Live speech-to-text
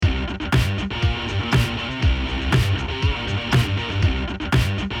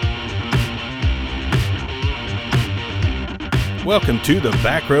welcome to the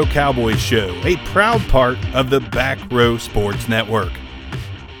Back Row Cowboys Show, a proud part of the Back Row Sports Network.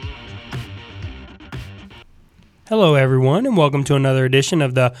 Hello, everyone, and welcome to another edition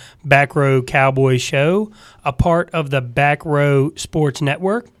of the Back Row Cowboys Show, a part of the Back Row Sports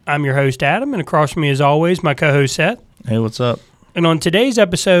Network. I'm your host, Adam, and across from me, as always, my co-host, Seth. Hey, what's up? And on today's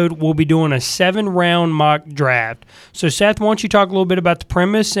episode, we'll be doing a 7-round mock draft. So, Seth, why don't you talk a little bit about the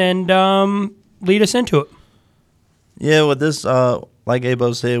premise and lead us into it? Yeah, with this, like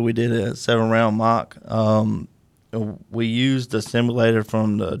Abo said, we did a 7-round mock. We used the simulator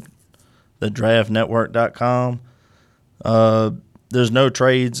from the draftnetwork.com. There's no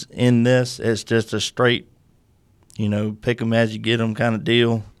trades in this. It's just a straight, pick them as you get them kind of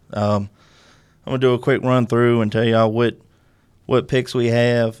deal. I'm going to do a quick run through and tell y'all what picks we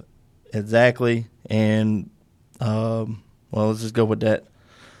have exactly. And, let's just go with that.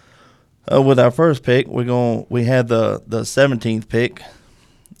 With our first pick, we had the 17th pick.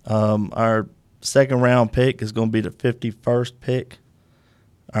 Our second round pick is going to be the 51st pick.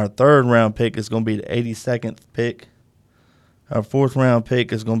 Our third round pick is going to be the 82nd pick. Our fourth round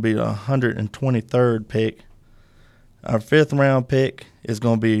pick is going to be the 123rd pick. Our fifth round pick is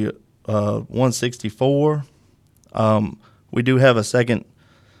going to be 164. We do have a second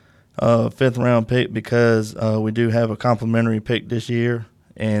fifth round pick because we do have a complimentary pick this year,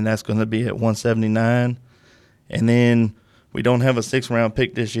 and that's going to be at 179. And then we don't have a sixth round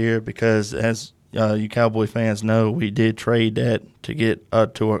pick this year because, as you Cowboy fans know, we did trade that to get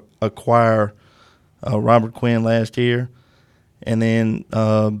to acquire Robert Quinn last year. And then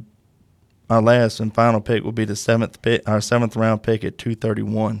our last and final pick will be the our seventh round pick at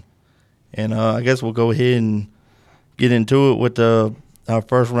 231. And I guess we'll go ahead and get into it with our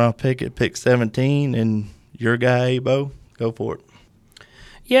first round pick at pick 17. And your guy, Abo, go for it.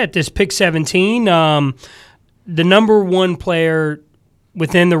 Yeah, at this pick 17, the number one player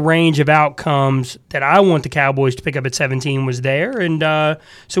within the range of outcomes that I want the Cowboys to pick up at 17 was there. And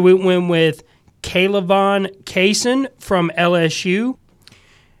so we went with Kayvon Kaysen from LSU.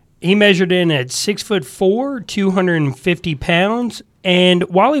 He measured in at 6'4", 250 pounds. And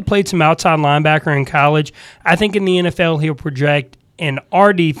while he played some outside linebacker in college, I think in the NFL he'll project in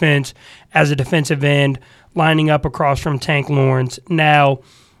our defense as a defensive end, lining up across from Tank Lawrence. Now,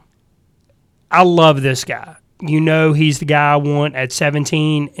 I love this guy. He's the guy I want at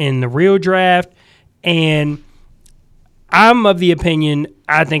 17 in the real draft. And I'm of the opinion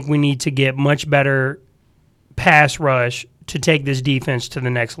I think we need to get much better pass rush to take this defense to the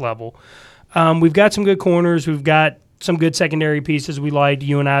next level. We've got some good corners. We've got some good secondary pieces we like.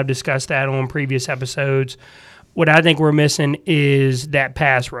 You and I have discussed that on previous episodes. What I think we're missing is that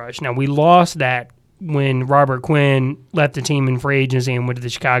pass rush. Now, we lost that when Robert Quinn left the team in free agency and went to the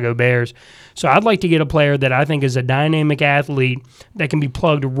Chicago Bears. So I'd like to get a player that I think is a dynamic athlete that can be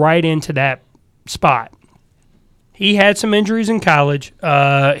plugged right into that spot. He had some injuries in college.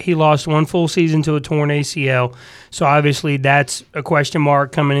 He lost one full season to a torn ACL. So obviously that's a question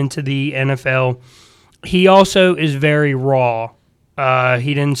mark coming into the NFL. He also is very raw.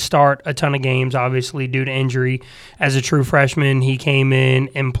 He didn't start a ton of games, obviously, due to injury. As a true freshman, he came in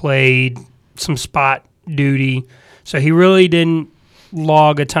and played some spot duty. So he really didn't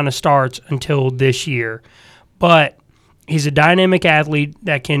log a ton of starts until this year. But he's a dynamic athlete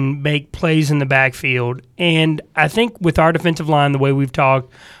that can make plays in the backfield. And I think with our defensive line, the way we've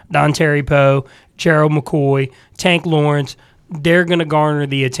talked, Dontari Poe, Gerald McCoy, Tank Lawrence, they're going to garner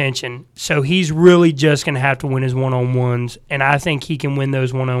the attention. So he's really just going to have to win his one-on-ones, and I think he can win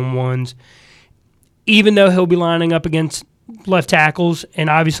those one-on-ones, even though he'll be lining up against left tackles. And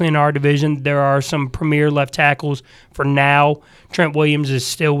obviously in our division, there are some premier left tackles for now. Trent Williams is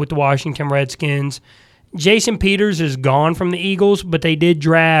still with the Washington Redskins. Jason Peters is gone from the Eagles, but they did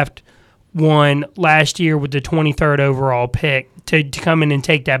draft one last year with the 23rd overall pick to come in and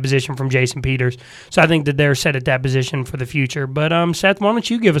take that position from Jason Peters. So I think that they're set at that position for the future. But, Seth, why don't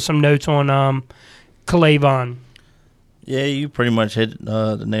you give us some notes on Kayvon? Yeah, you pretty much hit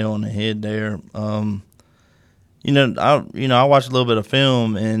the nail on the head there. I watched a little bit of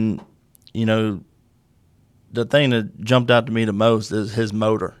film, and, the thing that jumped out to me the most is his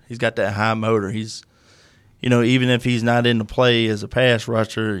motor. He's got that high motor. He's even if he's not in the play as a pass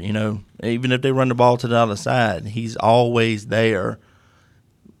rusher, even if they run the ball to the other side, he's always there.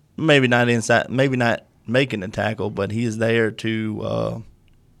 Maybe not inside, maybe not making the tackle, but he is there to,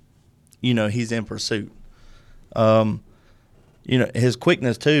 he's in pursuit. His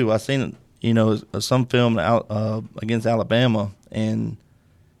quickness too. I seen, some film out against Alabama, and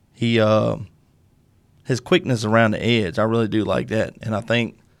his quickness around the edge, I really do like that, and I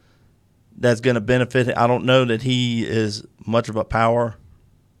think that's going to benefit him. I don't know that he is much of a power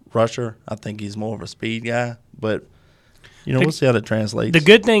rusher. I think he's more of a speed guy, but we'll see how that translates. The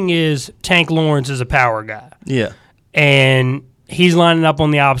good thing is Tank Lawrence is a power guy. Yeah. And he's lining up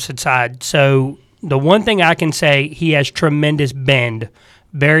on the opposite side. So the one thing I can say, he has tremendous bend,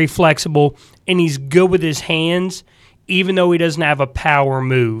 very flexible, and he's good with his hands, even though he doesn't have a power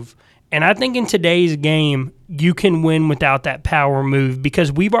move. And I think in today's game, you can win without that power move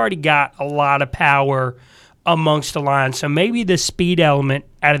because we've already got a lot of power amongst the line. So maybe the speed element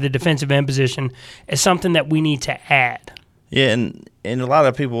out of the defensive end position is something that we need to add. Yeah, and a lot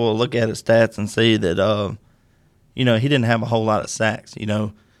of people will look at his stats and see that, he didn't have a whole lot of sacks.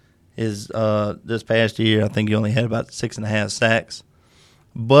 His this past year, I think he only had about 6.5 sacks.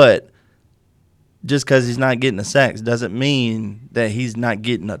 But just because he's not getting the sacks doesn't mean that he's not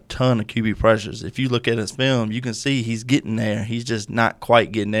getting a ton of QB pressures. If you look at his film, you can see he's getting there. He's just not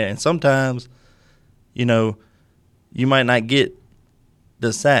quite getting there. And sometimes, you might not get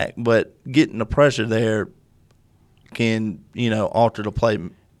the sack, but getting the pressure there can, alter the play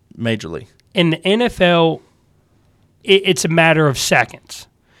majorly. In the NFL, it's a matter of seconds.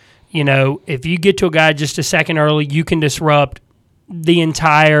 If you get to a guy just a second early, you can disrupt the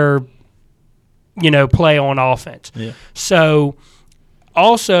entire play on offense. Yeah. So,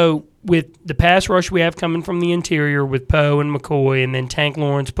 also with the pass rush we have coming from the interior with Poe and McCoy, and then Tank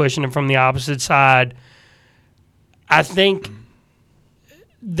Lawrence pushing him from the opposite side, I think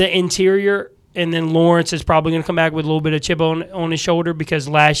the interior and then Lawrence is probably going to come back with a little bit of chip on his shoulder because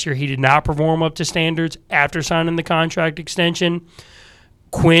last year he did not perform up to standards after signing the contract extension.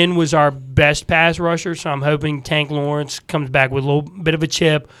 Quinn was our best pass rusher, so I'm hoping Tank Lawrence comes back with a little bit of a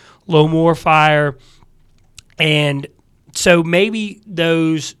chip, a little more fire. And so maybe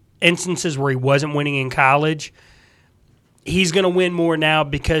those instances where he wasn't winning in college, he's going to win more now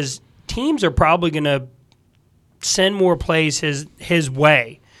because teams are probably going to send more plays his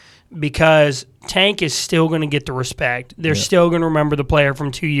way because Tank is still going to get the respect. They're still going to remember the player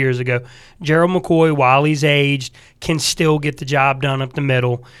from 2 years ago. Gerald McCoy, while he's aged, can still get the job done up the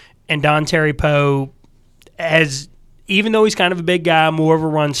middle. And Dontari Poe has – even though he's kind of a big guy, more of a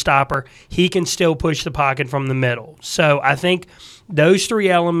run stopper, he can still push the pocket from the middle. So I think those three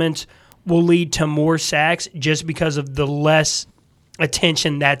elements will lead to more sacks just because of the less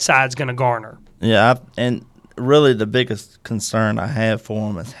attention that side's going to garner. Yeah, and really the biggest concern I have for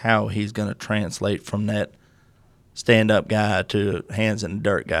him is how he's going to translate from that stand-up guy to hands in the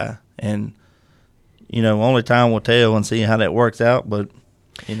dirt guy. And, only time will tell and see how that works out. But,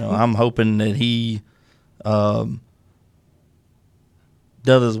 I'm hoping that he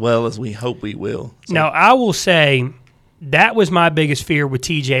does as well as we hope he will. So. Now, I will say that was my biggest fear with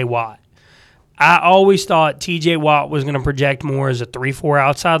T.J. Watt. I always thought T.J. Watt was going to project more as a 3-4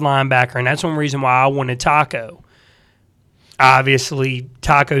 outside linebacker, and that's one reason why I wanted Taco. Obviously,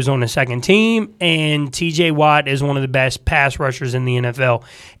 Taco's on the second team, and T.J. Watt is one of the best pass rushers in the NFL.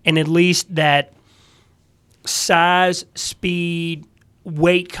 And at least that size, speed,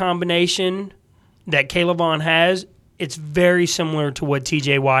 weight combination that Caleb Vaughn has, it's very similar to what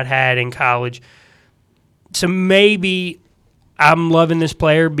T.J. Watt had in college. So maybe I'm loving this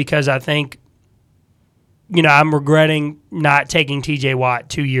player because I think, I'm regretting not taking T.J. Watt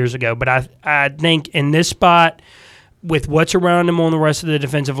 2 years ago. But I think in this spot, with what's around him on the rest of the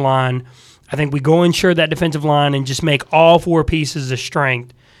defensive line, I think we go insure that defensive line and just make all four pieces of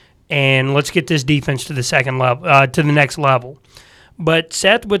strength. And let's get this defense to the second level, to the next level. But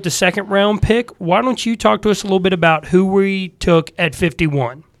Seth, with the second round pick, why don't you talk to us a little bit about who we took at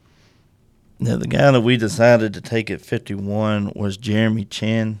 51? Now, the guy that we decided to take at 51 was Jeremy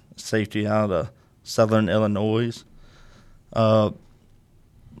Chin, safety out of Southern Illinois. Like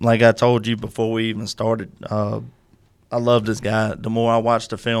I told you before we even started, I love this guy. The more I watch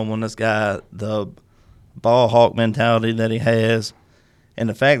the film on this guy, the ball hawk mentality that he has, and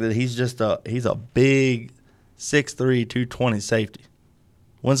the fact that he's a big 6'3", 220 safety.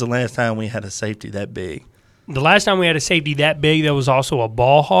 When's the last time we had a safety that big? The last time we had a safety that big that was also a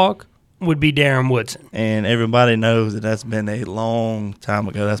ball hawk would be Darren Woodson. And everybody knows that that's been a long time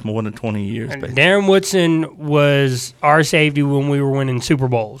ago. That's more than 20 years. Darren Woodson was our safety when we were winning Super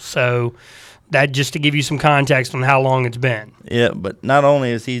Bowls. So that just to give you some context on how long it's been. Yeah, but not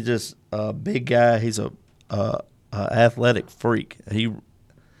only is he just a big guy, he's a athletic freak. He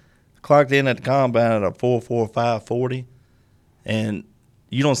clocked in at the combine at a 4.45 40, and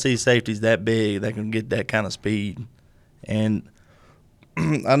you don't see safeties that big that can get that kind of speed. And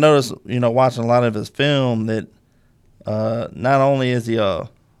I noticed, watching a lot of his film that not only is he a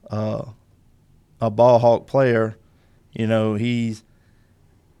ball hawk player, he's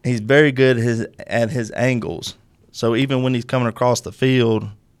he's very good at his angles. So even when he's coming across the field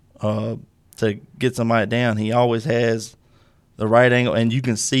to get somebody down, he always has the right angle, and you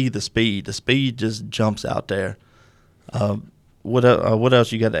can see the speed. The speed just jumps out there. What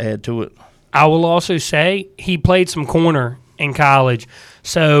else you got to add to it? I will also say he played some corner in college,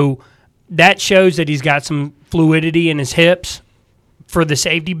 so that shows that he's got some fluidity in his hips for the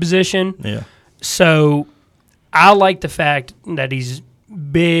safety position. Yeah. So I like the fact that he's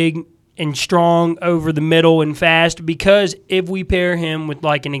big and strong over the middle and fast, because if we pair him with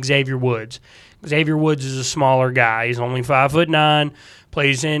like an Xavier Woods is a smaller guy. He's only 5'9",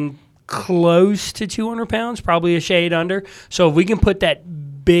 plays in close to 200 pounds, probably a shade under. So if we can put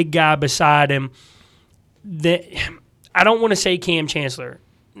that big guy beside him, I don't want to say Cam Chancellor.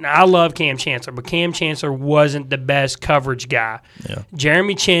 Now, I love Cam Chancellor, but Cam Chancellor wasn't the best coverage guy. Yeah.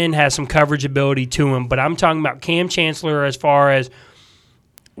 Jeremy Chin has some coverage ability to him, but I'm talking about Cam Chancellor as far as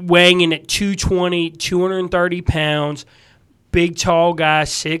weighing in at 220, 230 pounds, big, tall guy,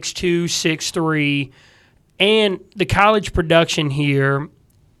 6'2", 6'3", and the college production here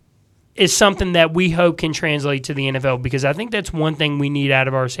is something that we hope can translate to the NFL, because I think that's one thing we need out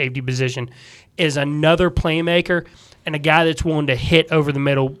of our safety position is another playmaker and a guy that's willing to hit over the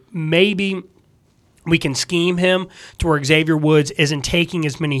middle. Maybe we can scheme him to where Xavier Woods isn't taking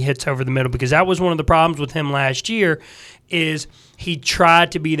as many hits over the middle, because that was one of the problems with him last year is he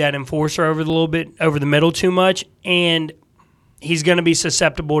tried to be that enforcer over the middle too much, and he's going to be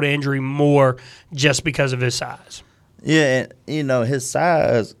susceptible to injury more just because of his size. Yeah, and, his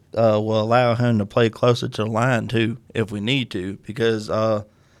size will allow him to play closer to the line, too, if we need to, because, a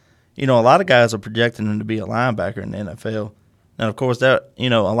lot of guys are projecting him to be a linebacker in the NFL. Now, of course, a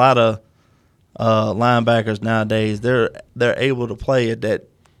lot of linebackers nowadays, they're able to play at that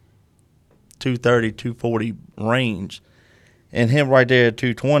 230, 240 range. And him right there at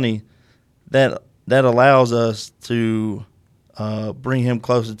 220, that allows us to bring him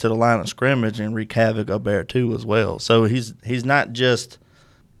closer to the line of scrimmage and wreak havoc up there too as well. So he's not just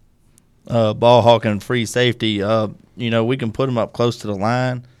ball hawking free safety. We can put him up close to the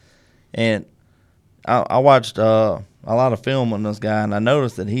line. And I watched a lot of film on this guy, and I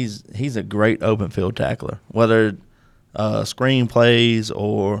noticed that he's a great open field tackler. Whether screen plays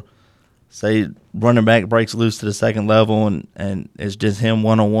or say running back breaks loose to the second level and it's just him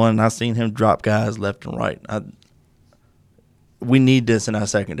one-on-one. I've seen him drop guys left and right. We need this in our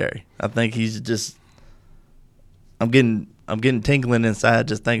secondary. I think he's just – I'm getting tingling inside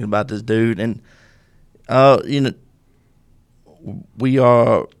just thinking about this dude. And,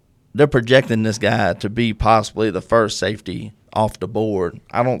 they're projecting this guy to be possibly the first safety off the board.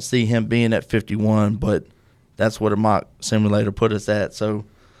 I don't see him being at 51, but that's what a mock simulator put us at. So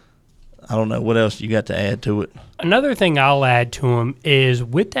 – I don't know. What else you got to add to it? Another thing I'll add to him is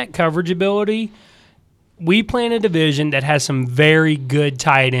with that coverage ability, we play in a division that has some very good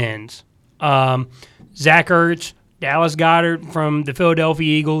tight ends. Zach Ertz, Dallas Goedert from the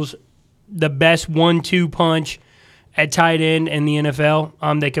Philadelphia Eagles, the best 1-2 punch at tight end in the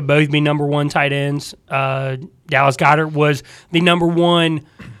NFL. They could both be number one tight ends. Dallas Goedert was the number one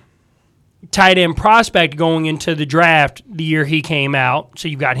tight end prospect going into the draft the year he came out. So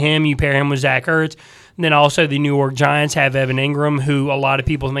you've got him, you pair him with Zach Ertz. And then also the New York Giants have Evan Ingram, who a lot of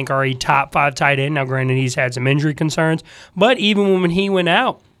people think are a top 5 tight end. Now, granted, he's had some injury concerns. But even when he went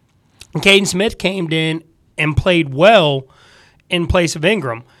out, Caden Smith came in and played well in place of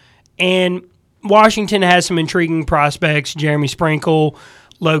Ingram. And Washington has some intriguing prospects. Jeremy Sprinkle,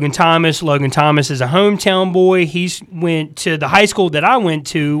 Logan Thomas. Logan Thomas is a hometown boy. He went to the high school that I went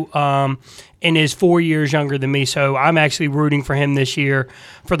to and is 4 years younger than me. So I'm actually rooting for him this year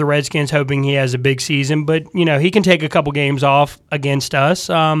for the Redskins, hoping he has a big season. But, he can take a couple games off against us.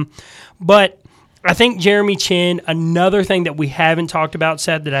 But I think Jeremy Chin, another thing that we haven't talked about,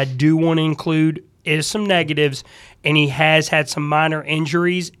 Seth, that I do want to include is some negatives, and he has had some minor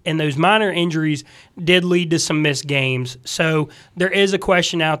injuries, and those minor injuries did lead to some missed games. So there is a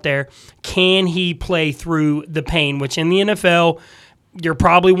question out there, can he play through the pain, which in the NFL, you're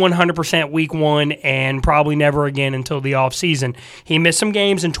probably 100% week one and probably never again until the offseason. He missed some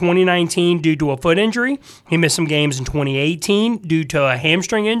games in 2019 due to a foot injury. He missed some games in 2018 due to a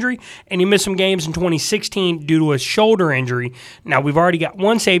hamstring injury. And he missed some games in 2016 due to a shoulder injury. Now, we've already got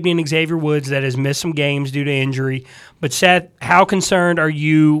one safety in Xavier Woods that has missed some games due to injury. But, Seth, how concerned are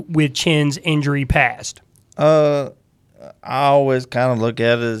you with Chin's injury past? I always kind of look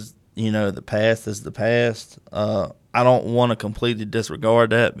at it as, the past is the past. I don't want to completely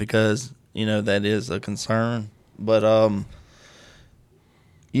disregard that because, that is a concern. But,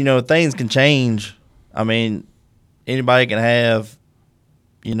 things can change. I mean, anybody can have,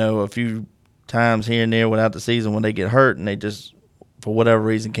 a few times here and there without the season when they get hurt and they just, for whatever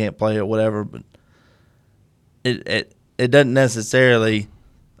reason, can't play or whatever. But it doesn't necessarily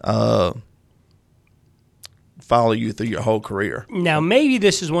follow you through your whole career. Now, maybe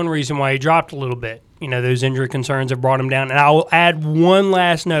this is one reason why he dropped a little bit. Those injury concerns have brought him down. And I will add one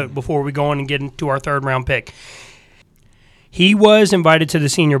last note before we go on and get into our third-round pick. He was invited to the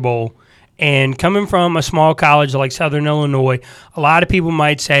Senior Bowl, and coming from a small college like Southern Illinois, a lot of people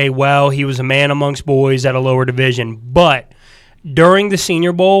might say, well, he was a man amongst boys at a lower division. But during the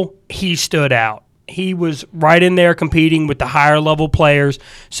Senior Bowl, he stood out. He was right in there competing with the higher-level players,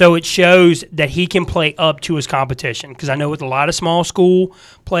 so it shows that he can play up to his competition. Because I know with a lot of small school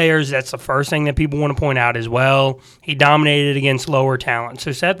players, that's the first thing that people want to point out as well. He dominated against lower talent.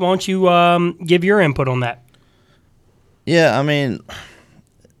 So, Seth, why don't you give your input on that? Yeah, I mean,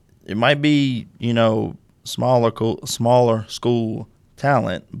 it might be, smaller school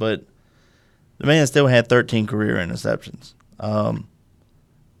talent, but the man still had 13 career interceptions.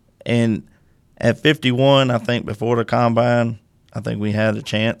 And at 51, I think before the combine, I think we had a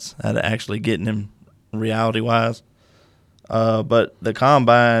chance at actually getting him reality-wise. But the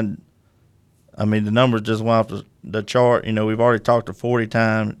combine, I mean, the numbers just went off the chart. We've already talked to 40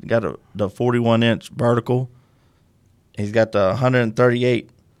 times. Got the 41-inch vertical. He's got the 138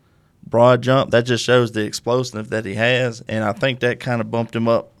 broad jump. That just shows the explosiveness that he has, and I think that kind of bumped him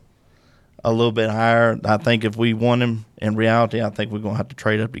up a little bit higher. I think if we want him in reality, I think we're going to have to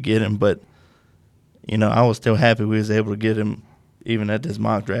trade up to get him. But, I was still happy we was able to get him even at this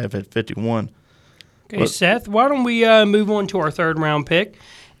mock draft at 51. Okay, but, Seth, why don't we move on to our third-round pick?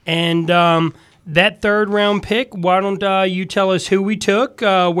 And that third-round pick, why don't you tell us who we took,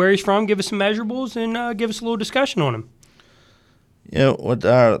 where he's from, give us some measurables, and give us a little discussion on him. With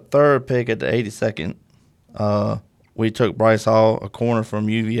our third pick at the 82nd, we took Bryce Hall, a corner from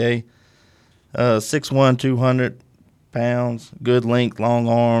UVA. 6'1", 200 pounds, good length, long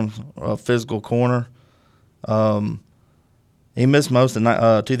arms, physical corner. He missed most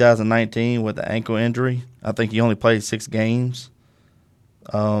of 2019 with an ankle injury. I think he only played 6 games.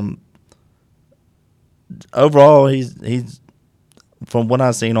 Overall, he's from what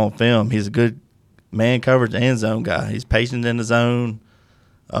I've seen on film, he's a good man coverage and zone guy. He's patient in the zone.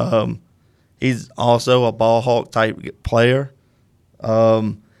 He's also a ball hawk type player.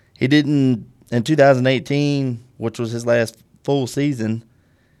 He didn't in 2018, which was his last full season.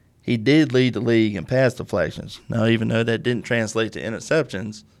 He did lead the league in pass deflections. Now, even though that didn't translate to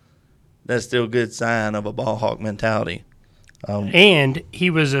interceptions, that's still a good sign of a ball hawk mentality. And he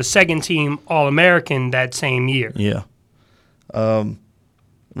was a second-team All-American that same year. Yeah.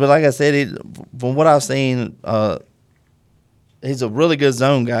 But like I said, from what I've seen, he's a really good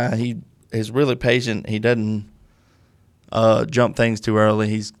zone guy. He's really patient. He doesn't jump things too early.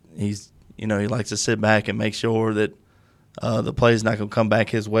 He likes to sit back and make sure that the play's not going to come back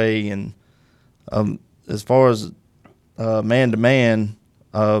his way. And as far as man-to-man,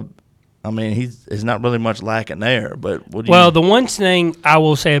 I mean, he's not really much lacking there. But the one thing I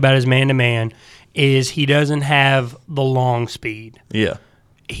will say about his man-to-man is he doesn't have the long speed. Yeah.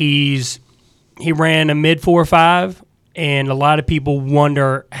 He ran a mid 4.5, and a lot of people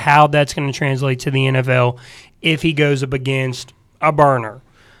wonder how that's going to translate to the NFL if he goes up against a burner.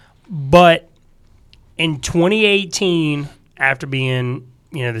 But in 2018, after being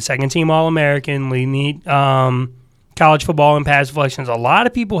the second-team All-American, leading the college football in pass deflections, a lot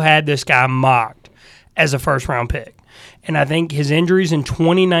of people had this guy mocked as a first-round pick. And I think his injuries in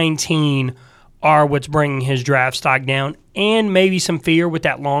 2019 are what's bringing his draft stock down, and maybe some fear with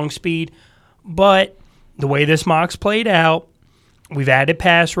that long speed. But the way this mock's played out, we've added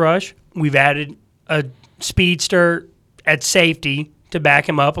pass rush, we've added a speedster at safety to back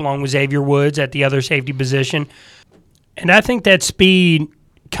him up along with Xavier Woods at the other safety position. And I think that speed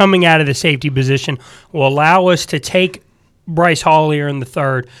coming out of the safety position will allow us to take Bryce Hall here in the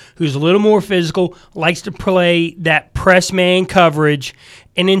third, who's a little more physical, likes to play that press man coverage.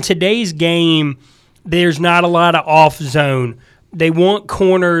 And in today's game, there's not a lot of off zone. They want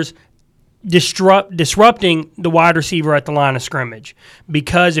corners disrupting the wide receiver at the line of scrimmage.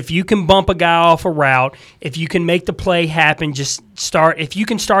 Because if you can bump a guy off a route, if you can make the play happen, if you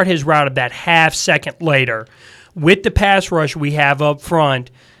can start his route about half second later, with the pass rush we have up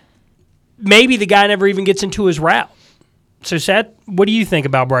front, maybe the guy never even gets into his route. So, Seth, what do you think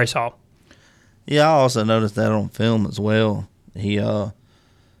about Bryce Hall? Yeah, I also noticed that on film as well. He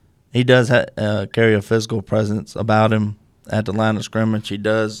does carry a physical presence about him at the line of scrimmage. He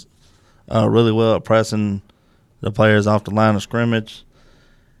does really well at pressing the players off the line of scrimmage.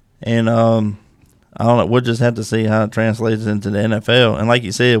 And I don't know. We'll just have to see how it translates into the NFL. And like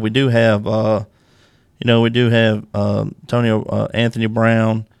you said, we do have, Anthony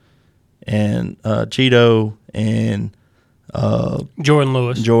Brown and Cheeto and Jordan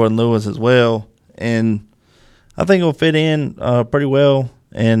Lewis as well. And I think he'll fit in pretty well.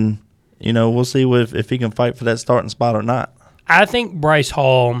 And, we'll see if he can fight for that starting spot or not. I think Bryce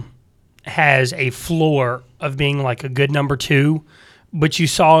Hall has a floor of being like a good number 2, but you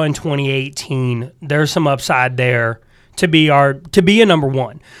saw in 2018 there's some upside there to be a number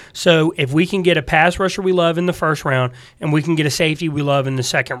 1. So if we can get a pass rusher we love in the first round and we can get a safety we love in the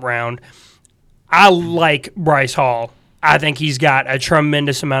second round, I like Bryce Hall. I think he's got a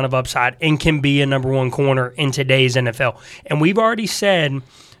tremendous amount of upside and can be a number 1 corner in today's NFL. And we've already said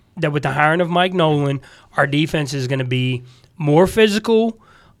that with the hiring of Mike Nolan, our defense is going to be more physical,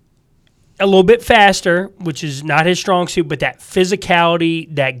 a little bit faster, which is not his strong suit, but that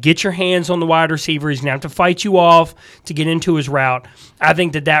physicality, that get your hands on the wide receiver. He's going to have to fight you off to get into his route. I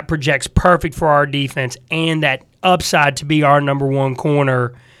think that projects perfect for our defense and that upside to be our number 1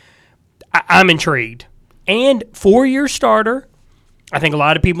 corner. I'm intrigued. And 4-year starter. I think a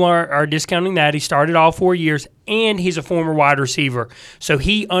lot of people are discounting that. He started all 4 years, and he's a former wide receiver. So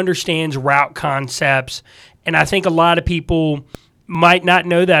he understands route concepts, and I think a lot of people might not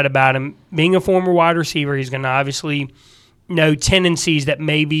know that about him. Being a former wide receiver, he's going to obviously know tendencies that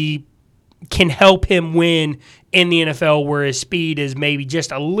maybe can help him win in the NFL where his speed is maybe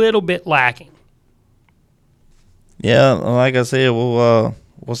just a little bit lacking. Yeah, like I said, we'll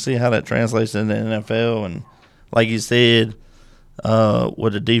see how that translates in the NFL. And like you said,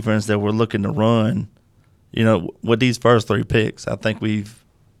 with the defense that we're looking to run, with these first 3 picks, I think we've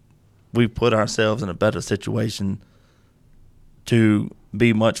put ourselves in a better situation to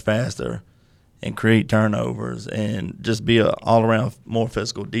be much faster and create turnovers and just be a all-around more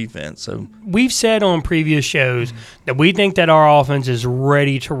physical defense. So we've said on previous shows that we think that our offense is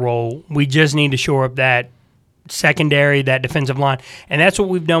ready to roll. We just need to shore up that secondary, that defensive line, and that's what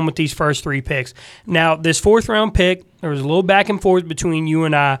we've done with these first 3 picks. Now, this 4th-round pick, there was a little back and forth between you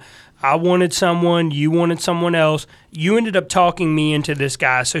and I. I wanted someone, you wanted someone else. You ended up talking me into this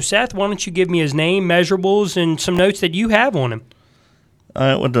guy. So, Seth, why don't you give me his name, measurables, and some notes that you have on him? All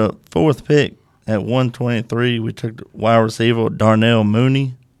right, with the 4th pick at 123, we took the wide receiver Darnell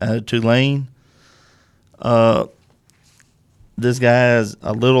Mooney out of Tulane. This guy is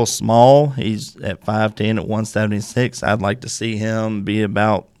a little small. He's at 5'10", at 176. I'd like to see him be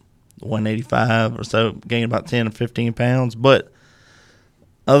about 185 or so, gain about 10 or 15 pounds. But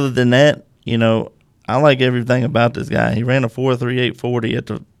other than that, I like everything about this guy. He ran a 4.38 40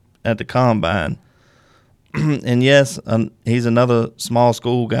 at the combine. And yes, he's another small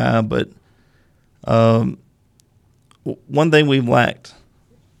school guy, but one thing we've lacked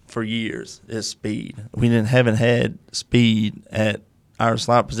for years is speed. We haven't had speed at our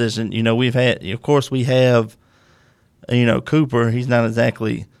slot position. We have Cooper. He's not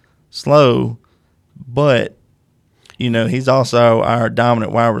exactly slow, but he's also our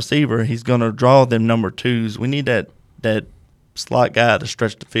dominant wide receiver. He's going to draw them number 2s. We need that slot guy to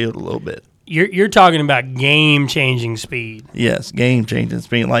stretch the field a little bit. You're talking about game-changing speed. Yes, game-changing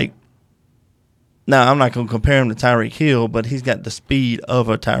speed. Now, I'm not going to compare him to Tyreek Hill, but he's got the speed of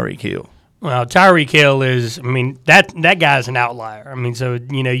a Tyreek Hill. Well, Tyreek Hill is, that guy's an outlier.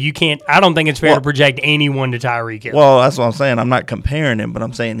 You can't, I don't think it's fair to project anyone to Tyreek Hill. Well, that's what I'm saying. I'm not comparing him, but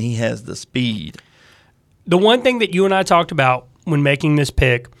I'm saying he has the speed. The one thing that you and I talked about when making this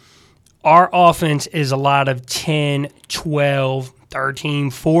pick, our offense is a lot of 10, 12, 13,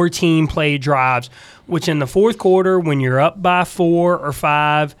 14 play drives, which in the fourth quarter, when you're up by 4 or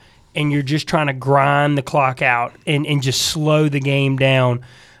 5 and you're just trying to grind the clock out and just slow the game down,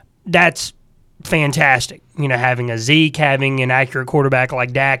 that's fantastic. Having a Zeke, having an accurate quarterback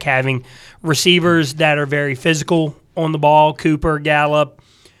like Dak, having receivers that are very physical on the ball, Cooper, Gallup.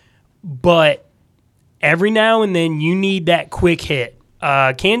 But every now and then you need that quick hit.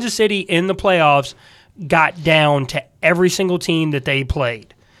 Kansas City in the playoffs got down to every single team that they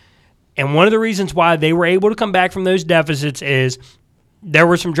played. And one of the reasons why they were able to come back from those deficits is there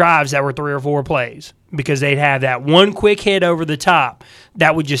were some drives that were 3 or 4 plays because they'd have that one quick hit over the top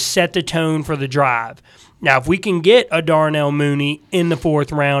that would just set the tone for the drive. Now, if we can get a Darnell Mooney in the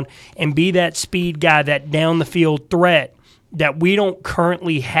 4th round and be that speed guy, that down-the-field threat that we don't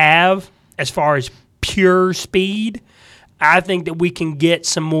currently have as far as pure speed, I think that we can get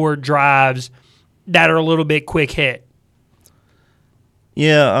some more drives that are a little bit quick hit.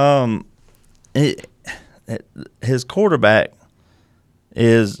 Yeah, his quarterback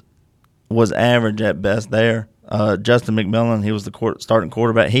was average at best there. Justin McMillan, he was the starting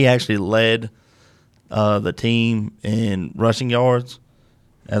quarterback. He actually led the team in rushing yards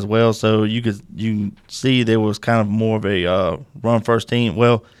as well. So you see there was kind of more of a run first team.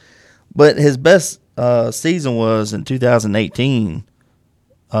 Well, but his best season was in 2018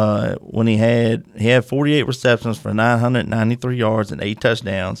 when he had 48 receptions for 993 yards and 8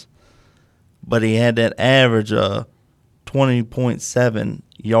 touchdowns, but he had that average 20.7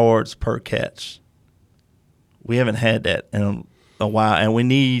 yards per catch. We haven't had that in a while, and we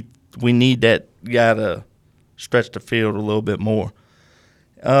need that guy to stretch the field a little bit more.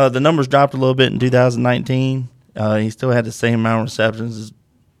 The numbers dropped a little bit in 2019. He still had the same amount of receptions,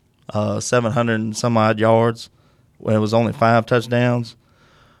 700 and some odd yards, when it was only 5 touchdowns.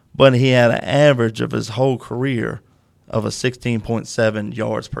 But he had an average of his whole career of a 16.7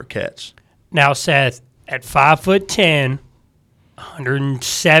 yards per catch. Now, Seth, at 5'10",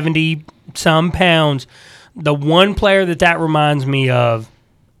 170 some pounds, the one player that reminds me of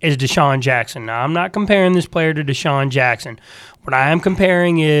is Deshaun Jackson. Now, I'm not comparing this player to Deshaun Jackson. What I am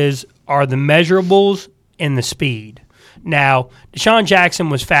comparing are the measurables and the speed. Now, Deshaun Jackson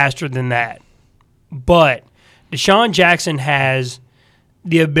was faster than that, but Deshaun Jackson has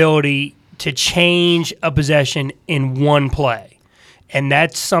the ability to change a possession in one play. And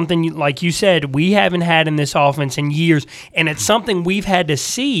that's something, like you said, we haven't had in this offense in years, and it's something we've had to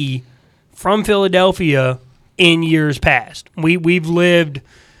see from Philadelphia in years past. We've lived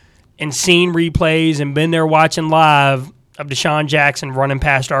and seen replays and been there watching live of Deshaun Jackson running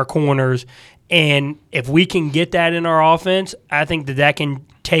past our corners. And if we can get that in our offense, I think that can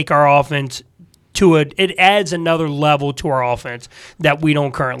take our offense it adds another level to our offense that we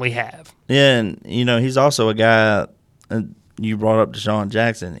don't currently have. Yeah, and he's also a guy. You brought up Deshaun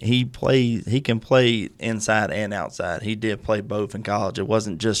Jackson. He can play inside and outside. He did play both in college. It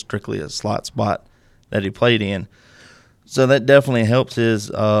wasn't just strictly a slot spot that he played in. So that definitely helps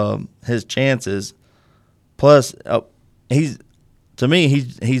his chances. Plus, he's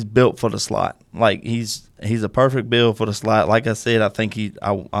built for the slot. Like he's a perfect build for the slot. Like I said, I think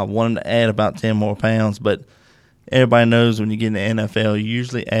I want him to add about 10 more pounds, but everybody knows when you get in the NFL, you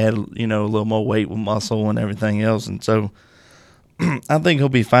usually add a little more weight with muscle and everything else, and so I think he'll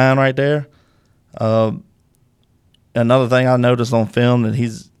be fine right there. Another thing I noticed on film that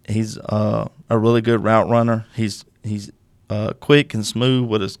he's a really good route runner. He's quick and smooth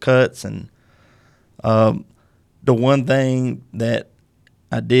with his cuts, and the one thing that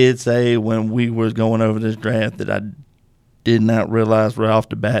I did say when we were going over this draft that I did not realize right off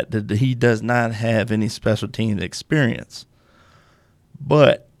the bat that he does not have any special teams experience.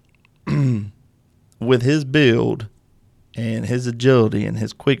 But with his build and his agility and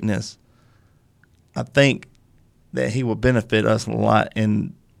his quickness, I think that he will benefit us a lot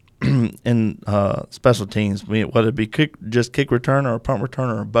in special teams, whether it be kick returner or punt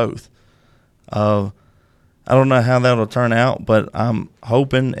returner or both. I don't know how that'll turn out, but I'm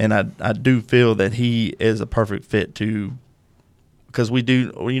hoping, and I do feel that he is a perfect fit because we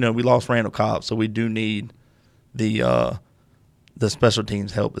lost Randall Cobb, so we do need the special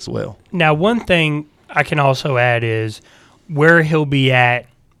teams help as well. Now, one thing I can also add is where he'll be at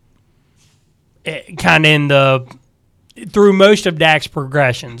kind of through most of Dak's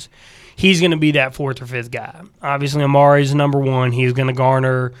progressions. He's going to be that 4th or 5th guy. Obviously, Amari's number 1. He's going to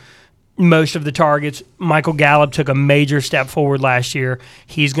garner most of the targets. Michael Gallup took a major step forward last year.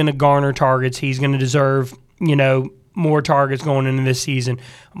 He's going to garner targets. He's going to deserve, more targets going into this season.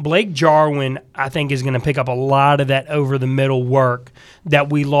 Blake Jarwin, I think, is going to pick up a lot of that over-the-middle work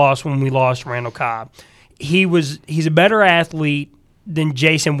that we lost when we lost Randall Cobb. He's a better athlete than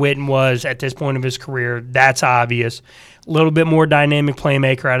Jason Witten was at this point of his career. That's obvious. A little bit more dynamic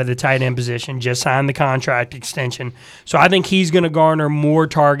playmaker out of the tight end position. Just signed the contract extension. So I think he's going to garner more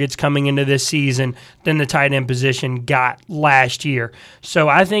targets coming into this season than the tight end position got last year. So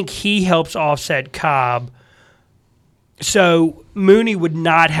I think he helps offset Cobb. So Mooney would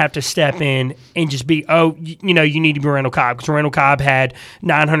not have to step in and just be, you need to be Randall Cobb, because Randall Cobb had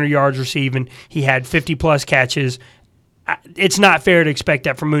 900 yards receiving. He had 50-plus catches. It's not fair to expect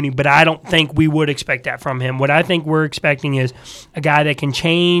that from Mooney, but I don't think we would expect that from him. What I think we're expecting is a guy that can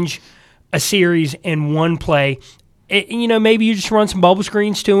change a series in one play. Maybe you just run some bubble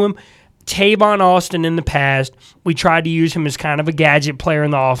screens to him. Tavon Austin in the past, we tried to use him as kind of a gadget player in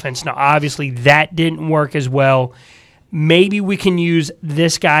the offense. Now, obviously, that didn't work as well. Maybe we can use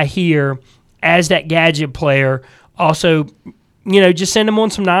this guy here as that gadget player. Also, just send him on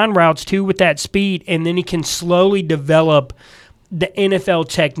some 9 routes too with that speed, and then he can slowly develop the NFL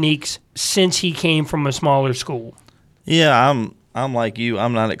techniques since he came from a smaller school. Yeah, I'm like you.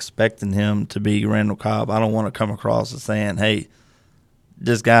 I'm not expecting him to be Randall Cobb. I don't want to come across as saying, hey,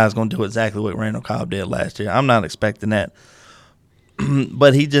 this guy's going to do exactly what Randall Cobb did last year. I'm not expecting that.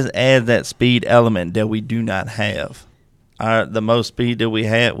 But he just adds that speed element that we do not have. The most speed that we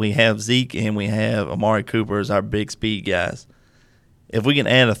have Zeke and we have Amari Cooper as our big speed guys. If we can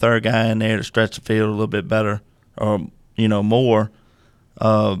add a third guy in there to stretch the field a little bit better or, more,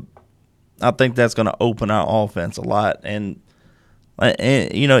 I think that's going to open our offense a lot. And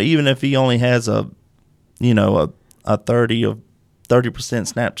even if he only has a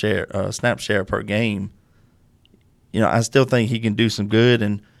 30% snap share per game, I still think he can do some good,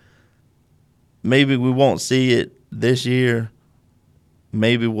 and maybe we won't see it this year.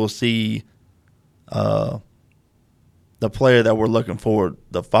 Maybe we'll see the player that we're looking for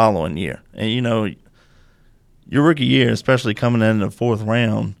the following year. And, your rookie year, especially coming in the fourth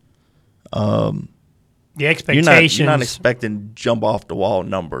round, the expectations. You're not expecting jump-off-the-wall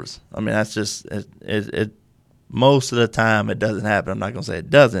numbers. I mean, that's just it. Most of the time it doesn't happen. I'm not going to say it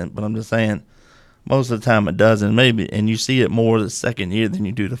doesn't, but I'm just saying – most of the time it doesn't, and you see it more the second year than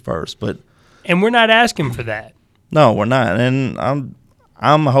you do the first. And we're not asking for that. No, we're not. And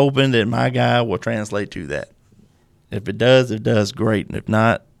I'm hoping that my guy will translate to that. If it does great. And if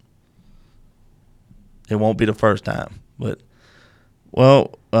not, it won't be the first time. But,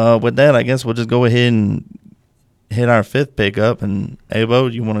 with that, I guess we'll just go ahead and hit our fifth pick up. And,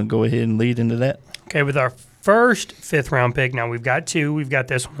 Abo, you want to go ahead and lead into that? Okay, with our first fifth-round pick, now we've got two. We've got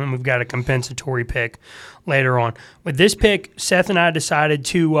this one. We've got a compensatory pick later on. With this pick, Seth and I decided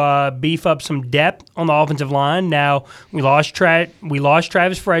to beef up some depth on the offensive line. Now, we lost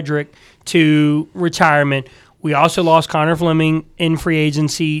Travis Frederick to retirement. We also lost Connor Fleming in free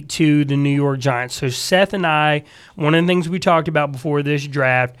agency to the New York Giants. So Seth and I, one of the things we talked about before this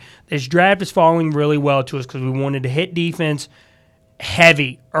draft is falling really well to us because we wanted to hit defense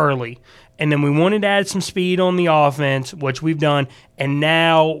heavy early. And then we wanted to add some speed on the offense, which we've done, and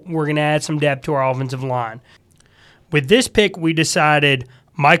now we're going to add some depth to our offensive line. With this pick, we decided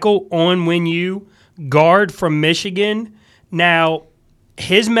Michael Onwenu, guard from Michigan. Now,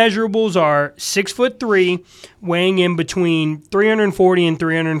 his measurables are 6'3", weighing in between 340 and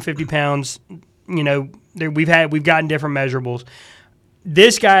 350 pounds. We've gotten different measurables.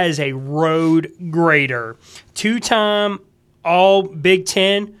 This guy is a road grader, 2-time All Big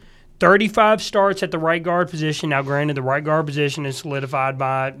Ten. 35 starts at the right guard position. Now, granted, the right guard position is solidified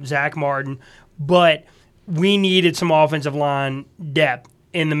by Zach Martin, but we needed some offensive line depth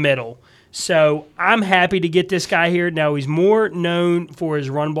in the middle. So I'm happy to get this guy here. Now, he's more known for his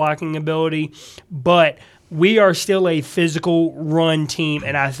run blocking ability, but we are still a physical run team,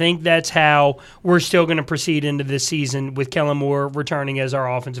 and I think that's how we're still going to proceed into this season with Kellen Moore returning as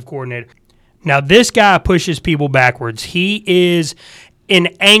our offensive coordinator. Now, this guy pushes people backwards. He is an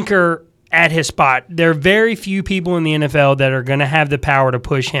anchor at his spot. There are very few people in the NFL that are going to have the power to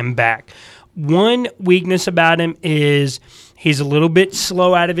push him back. One weakness about him is he's a little bit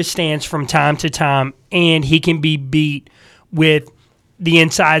slow out of his stance from time to time, and he can be beat with the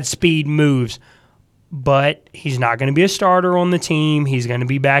inside speed moves. But he's not going to be a starter on the team. He's going to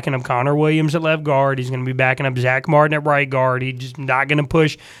be backing up Connor Williams at left guard. He's going to be backing up Zach Martin at right guard. He's just not going to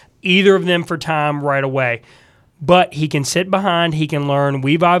push either of them for time right away. But he can sit behind. He can learn.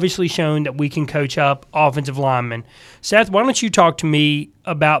 We've obviously shown that we can coach up offensive linemen. Seth, why don't you talk to me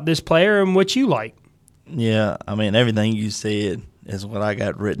about this player and what you like? Yeah, I mean, everything you said is what I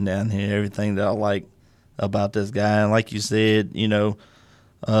got written down here, everything that I like about this guy. And like you said,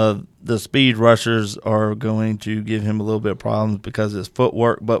 the speed rushers are going to give him a little bit of problems because of his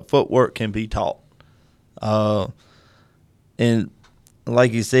footwork, but footwork can be taught. And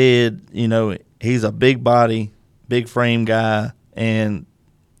like you said, he's a big body, big frame guy, and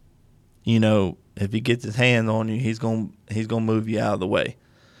if he gets his hands on you, he's gonna move you out of the way.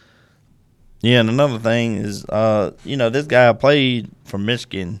 Yeah, and another thing is, this guy played for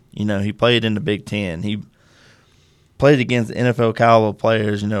Michigan. He played in the Big Ten. He played against NFL caliber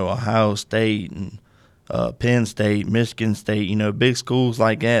players, Ohio State and Penn State, Michigan State, big schools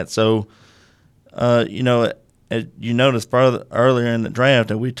like that. So, you noticed earlier in the draft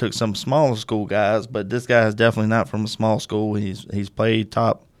that we took some smaller school guys, but this guy is definitely not from a small school. He's played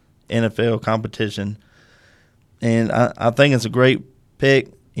top NFL competition, and I think it's a great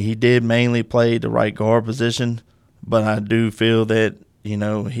pick. He did mainly play the right guard position, but I do feel that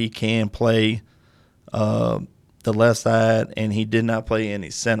he can play the left side, and he did not play any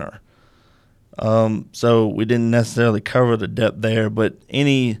center. So we didn't necessarily cover the depth there, but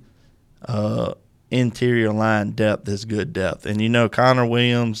any interior line depth is good depth. And, Connor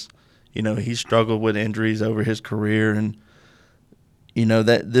Williams, he struggled with injuries over his career. And,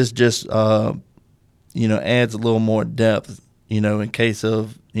 that this just, adds a little more depth, in case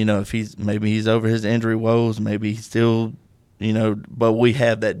of, if he's over his injury woes, maybe he's still, but we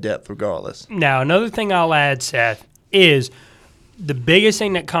have that depth regardless. Now, another thing I'll add, Seth, is the biggest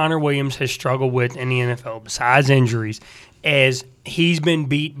thing that Connor Williams has struggled with in the NFL, besides injuries, is he's been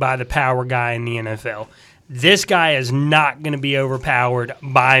beat by the power guy in the NFL. This guy is not going to be overpowered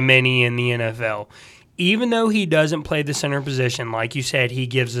by many in the NFL. Even though he doesn't play the center position, like you said, he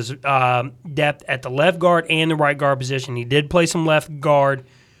gives us depth at the left guard and the right guard position. He did play some left guard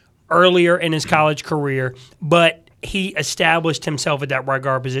earlier in his college career, but he established himself at that right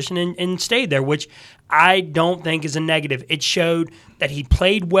guard position and stayed there, which I don't think is a negative. It showed that he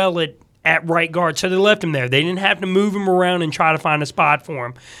played well at right guard, so they left him there. They didn't have to move him around and try to find a spot for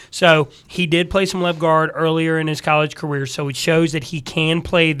him. So he did play some left guard earlier in his college career, so it shows that he can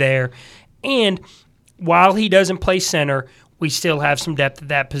play there. And while he doesn't play center, we still have some depth at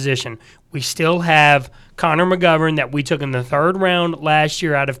that position. We still have Connor McGovern that we took in the third round last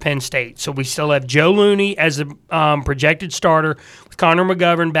year out of Penn State. So we still have Joe Looney as a projected starter with Connor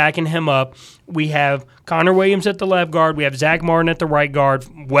McGovern backing him up. We have Connor Williams at the left guard. We have Zach Martin at the right guard,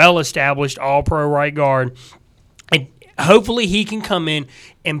 well-established all-pro right guard. And hopefully he can come in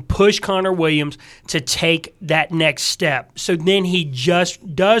and push Connor Williams to take that next step. So then he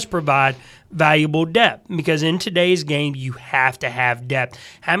just does provide valuable depth, because in today's game you have to have depth.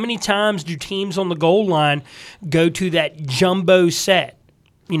 How many times do teams on the goal line go to that jumbo set?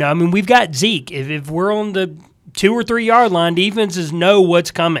 We've got Zeke. If we're on the 2 or 3 yard line, defenses know what's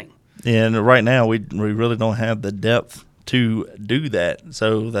coming. Yeah, and right now we really don't have the depth to do that.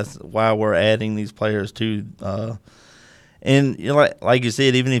 So that's why we're adding these players to. And like you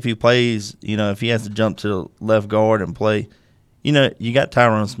said, even if he plays, if he has to jump to left guard and play, you got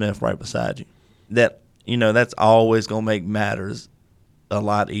Tyron Smith right beside you. That's always going to make matters a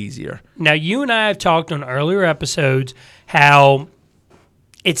lot easier. Now, you and I have talked on earlier episodes how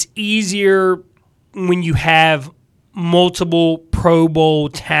it's easier when you have multiple Pro Bowl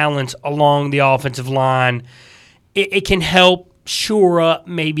talents along the offensive line. It can help shore up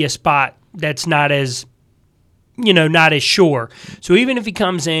maybe a spot that's not as sure. So even if he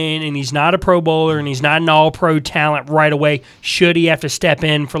comes in and he's not a Pro Bowler and he's not an all-pro talent right away, should he have to step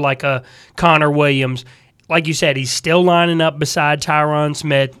in for like a Connor Williams, like you said, he's still lining up beside Tyron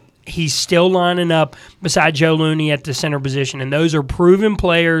Smith. He's still lining up beside Joe Looney at the center position. And those are proven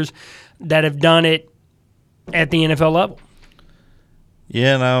players that have done it at the NFL level.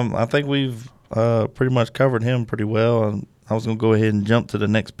 Yeah, and I think we've pretty much covered him pretty well. I was going to go ahead and jump to the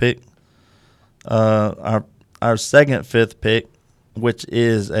next pick. Our second, fifth pick, which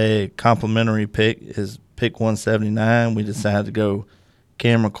is a complimentary pick, is pick 179. We decided to go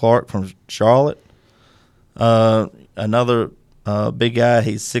Cameron Clark from Charlotte. Another big guy.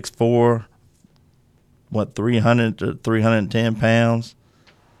 He's 6'4", 300 to 310 pounds.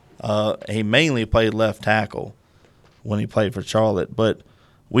 He mainly played left tackle when he played for Charlotte, but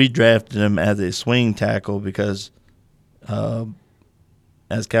we drafted him as a swing tackle because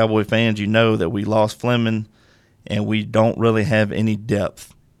as Cowboy fans, that we lost Fleming, and we don't really have any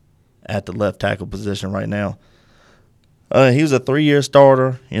depth at the left tackle position right now. He was a 3-year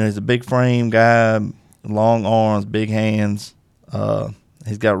starter. He's a big frame guy, long arms, big hands.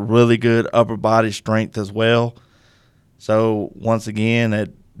 He's got really good upper body strength as well. So once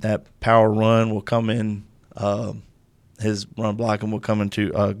again, that power run will come in. His run blocking will come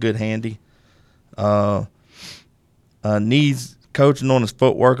into good handy. Needs coaching on his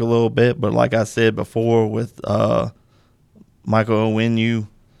footwork a little bit, but like I said before with Michael Onwenu,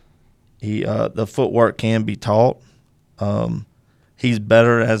 the footwork can be taught. He's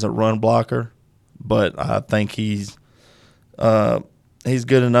better as a run blocker, but I think he's good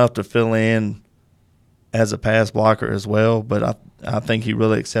enough to fill in as a pass blocker as well. But I think he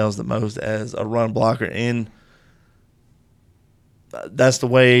really excels the most as a run blocker, and that's the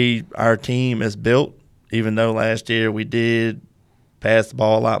way our team is built. Even though last year we did pass the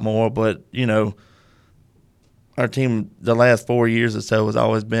ball a lot more, but our team the last 4 years or so has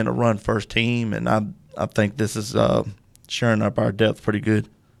always been a run first team, and I think this is shoring up our depth pretty good.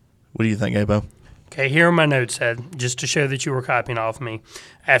 What do you think, Abo? Okay, here are my notes, Ed, just to show that you were copying off me.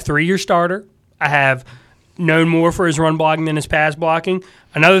 I have 3-year starter. I have known more for his run blocking than his pass blocking.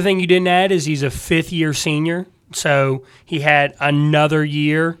 Another thing you didn't add is he's a 5th-year senior, so he had another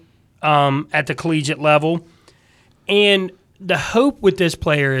year at the collegiate level. And the hope with this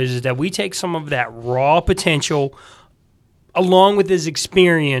player is that we take some of that raw potential along with his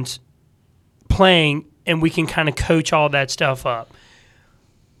experience playing, and we can kind of coach all that stuff up.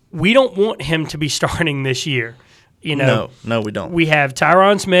 We don't want him to be starting this year. No, we don't. We have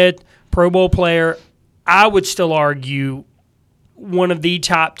Tyron Smith, Pro Bowl player. I would still argue one of the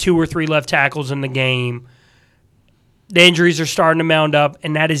top 2 or 3 left tackles in the game. The injuries are starting to mount up,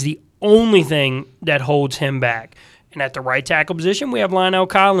 and that is the only thing that holds him back. And at the right tackle position, we have Lionel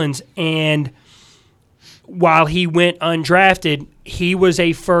Collins. And while he went undrafted, he was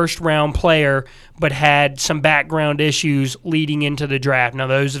a first-round player but had some background issues leading into the draft. Now,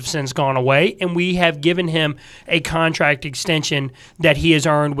 those have since gone away, and we have given him a contract extension that he has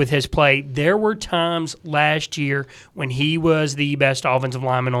earned with his play. There were times last year when he was the best offensive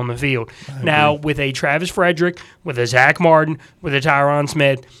lineman on the field. Now, with a Travis Frederick, with a Zach Martin, with a Tyron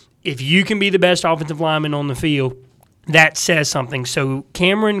Smith, if you can be the best offensive lineman on the field, that says something. So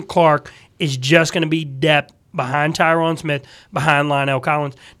Cameron Clark is just going to be depth behind Tyron Smith, behind Lionel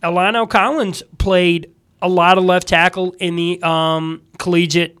Collins. Now, Lionel Collins played a lot of left tackle in the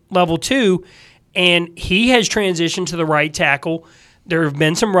collegiate level too, and he has transitioned to the right tackle. There have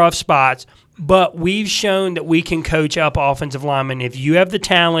been some rough spots, but we've shown that we can coach up offensive linemen. If you have the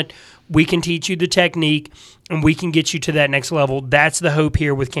talent, we can teach you the technique, and we can get you to that next level. That's the hope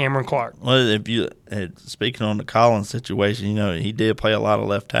here with Cameron Clark. Well, if you speaking on the Collins situation, he did play a lot of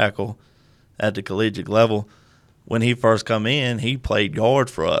left tackle at the collegiate level. When he first come in, he played guard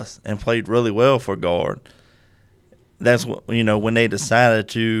for us and played really well for guard. That's what when they decided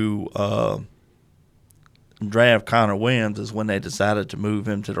to draft Connor Williams is when they decided to move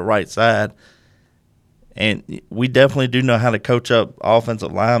him to the right side. And we definitely do know how to coach up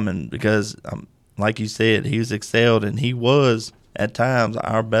offensive linemen because, like you said, he was excelled and he was at times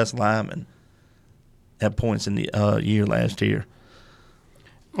our best lineman at points in the year last year.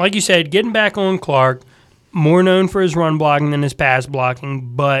 Like you said, getting back on Clark, more known for his run blocking than his pass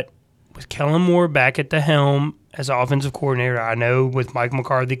blocking, but with Kellen Moore back at the helm as offensive coordinator, I know with Mike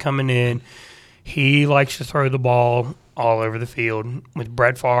McCarthy coming in, he likes to throw the ball all over the field with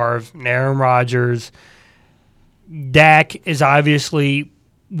Brett Favre and Aaron Rodgers. Dak is obviously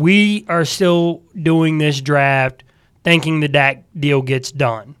 – we are still doing this draft thinking the Dak deal gets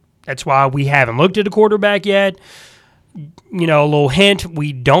done. That's why we haven't looked at a quarterback yet. A little hint,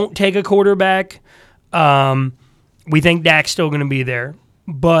 we don't take a quarterback. We think Dak's still going to be there.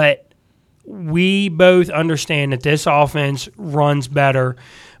 But we both understand that this offense runs better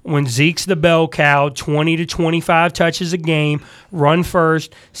when Zeke's the bell cow, 20 to 25 touches a game, run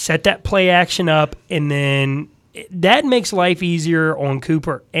first, set that play action up, and then that makes life easier on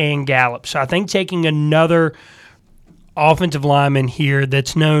Cooper and Gallup. So I think taking another offensive lineman here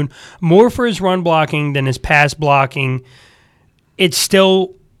that's known more for his run blocking than his pass blocking, it's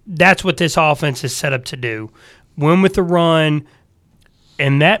still that's what this offense is set up to do. Win with the run,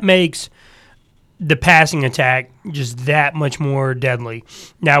 and that makes the passing attack just that much more deadly.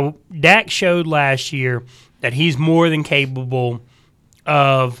 Now, Dak showed last year that he's more than capable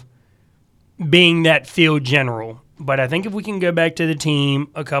of being that field general. But I think if we can go back to the team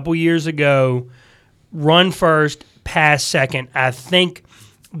a couple years ago, run first, pass second, I think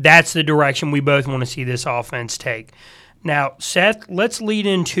that's the direction we both want to see this offense take. Now, Seth, let's lead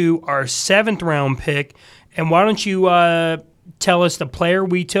into our 7th-round pick, and why don't you tell us the player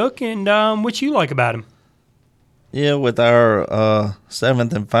we took and what you like about him? Yeah, with our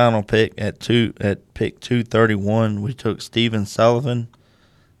 7th and final pick at pick 231, we took Stephen Sullivan,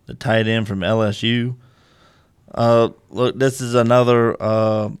 the tight end from LSU. Look, this is another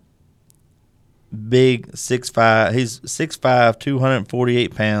big 6'5". He's 6'5",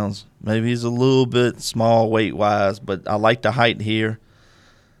 248 pounds. Maybe he's a little bit small weight-wise, but I like the height here.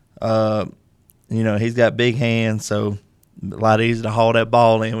 He's got big hands, so a lot easier to haul that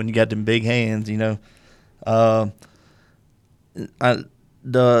ball in when you got them big hands, The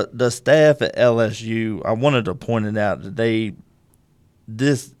staff at LSU, I wanted to point it out that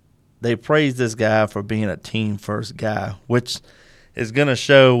they praise this guy for being a team-first guy, which is going to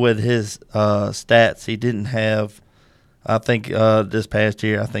show with his stats. He didn't have, I think this past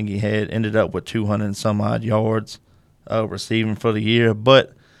year, I think he had ended up with 200 and some odd yards receiving for the year.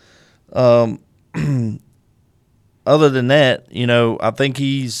 But other than that, I think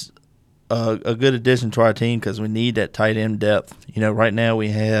he's a good addition to our team because we need that tight end depth. Right now we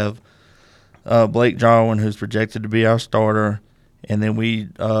have Blake Jarwin, who's projected to be our starter, and then we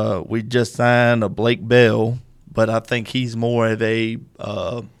just signed a Blake Bell, but I think he's more of a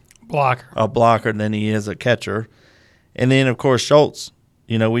blocker than he is a catcher. And then, of course, Schultz.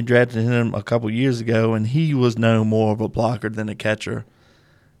 We drafted him a couple years ago, and he was no more of a blocker than a catcher.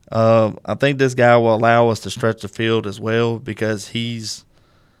 I think this guy will allow us to stretch the field as well because he's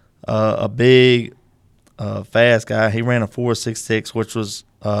a big, fast guy. He ran a 4.66, which was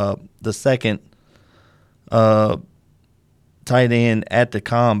the second tight end at the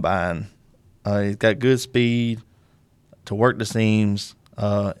combine. He's got good speed. to work the seams.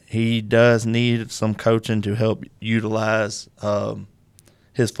 He does need some coaching to help utilize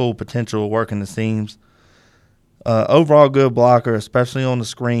his full potential working the seams. Overall good blocker, especially on the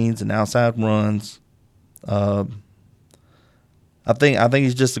screens and outside runs. I think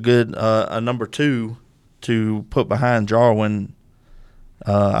he's just a good a number 2 to put behind Jarwin.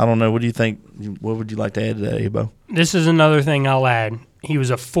 I don't know. What do you think? What would you like to add to that, Abo? This is another thing I'll add. He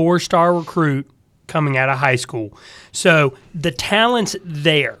was a 4-star recruit coming out of high school. So the talent's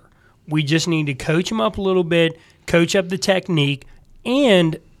there. We just need to coach him up a little bit, coach up the technique,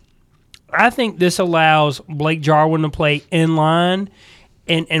 and I think this allows Blake Jarwin to play in line.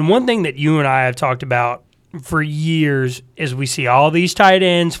 And one thing that you and I have talked about for years is we see all these tight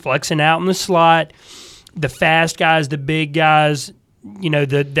ends flexing out in the slot, the fast guys, the big guys,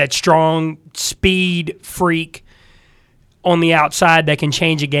 that strong speed freak on the outside that can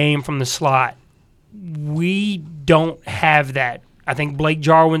change a game from the slot. We don't have that. I think Blake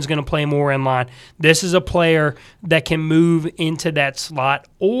Jarwin's going to play more in line. This is a player that can move into that slot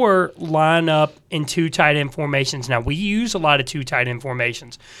or line up in 2 tight end formations. Now, we use a lot of 2 tight end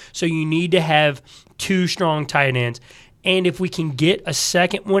formations, so you need to have 2 strong tight ends. And if we can get a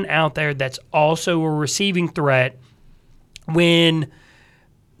second one out there that's also a receiving threat, when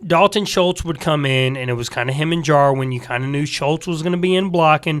Dalton Schultz would come in, and it was kind of him and Jarwin. You kind of knew Schultz was going to be in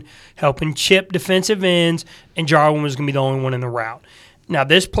blocking, helping chip defensive ends, and Jarwin was going to be the only one in the route. Now,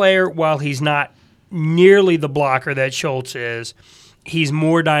 this player, while he's not nearly the blocker that Schultz is, he's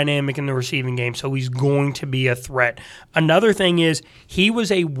more dynamic in the receiving game, so he's going to be a threat. Another thing is he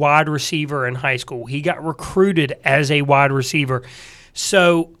was a wide receiver in high school. He got recruited as a wide receiver.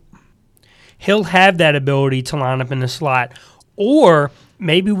 So he'll have that ability to line up in the slot. Or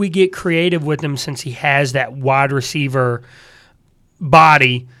maybe we get creative with him since he has that wide receiver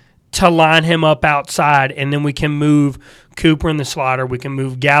body to line him up outside, and then we can move Cooper in the slot or we can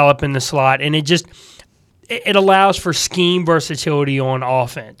move Gallup in the slot, and it allows for scheme versatility on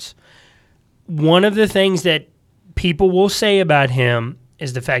offense. One of the things that people will say about him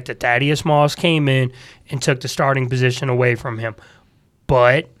is the fact that Thaddeus Moss came in and took the starting position away from him.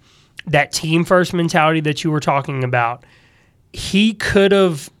 But that team-first mentality that you were talking about, he could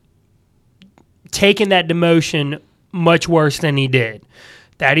have taken that demotion much worse than he did.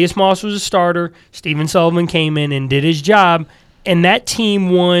 Thaddeus Moss was a starter. Stephen Sullivan came in and did his job, and that team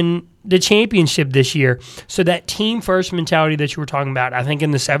won the championship this year. So that team-first mentality that you were talking about, I think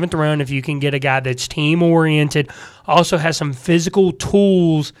in the 7th round, if you can get a guy that's team-oriented, also has some physical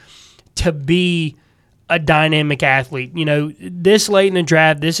tools to be a dynamic athlete. This late in the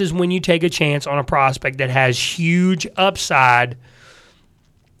draft, this is when you take a chance on a prospect that has huge upside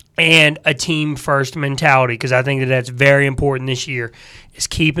and a team-first mentality, because I think that's very important this year, is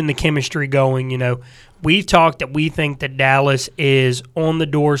keeping the chemistry going. We've talked that we think that Dallas is on the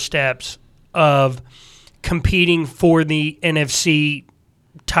doorsteps of competing for the NFC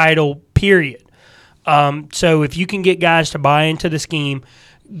title, period. So if you can get guys to buy into the scheme,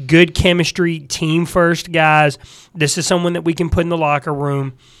 good chemistry, team-first guys, this is someone that we can put in the locker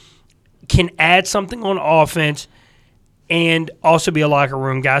room, can add something on offense, and also be a locker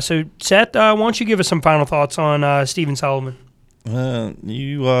room guy. So, Seth, why don't you give us some final thoughts on Stephen Sullivan?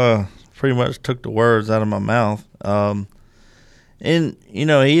 You pretty much took the words out of my mouth. And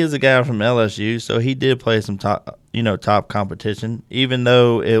he is a guy from LSU, so he did play some top competition, even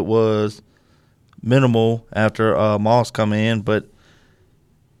though it was minimal after Moss come in, but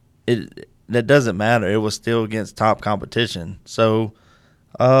that doesn't matter. It was still against top competition. So,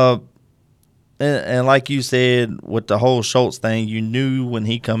 and like you said, with the whole Schultz thing, you knew when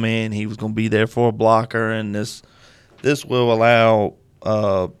he come in he was going to be there for a blocker, and this will allow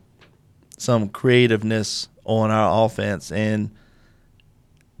some creativeness on our offense. And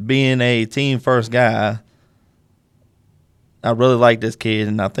being a team-first guy, I really like this kid,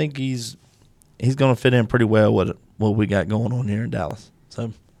 and I think he's going to fit in pretty well with what we got going on here in Dallas.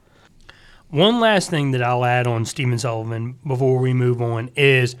 So, one last thing that I'll add on Stephen Sullivan before we move on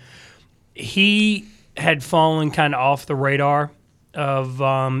is he had fallen kind of off the radar of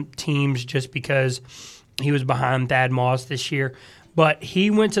teams just because he was behind Thad Moss this year. But he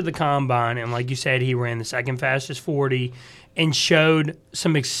went to the combine, and like you said, he ran the second fastest 40 and showed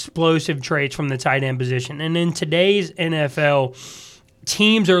some explosive traits from the tight end position. And in today's NFL,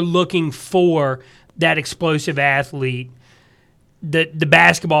 teams are looking for that explosive athlete, the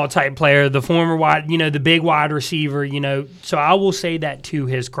basketball type player, the former wide, the big wide receiver, So I will say that to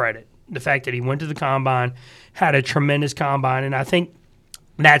his credit, the fact that he went to the combine, had a tremendous combine, and I think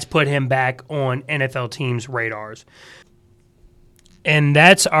that's put him back on NFL teams' radars. And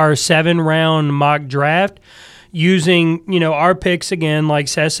that's our 7-round mock draft. using, our picks again, like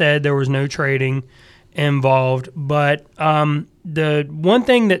Seth said, there was no trading involved. But the one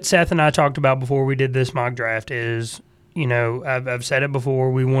thing that Seth and I talked about before we did this mock draft is, I've said it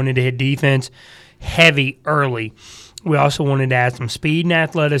before, we wanted to hit defense heavy early. We also wanted to add some speed and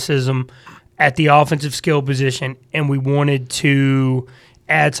athleticism at the offensive skill position, and we wanted to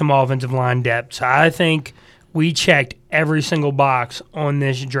add some offensive line depth. So I think we checked every single box on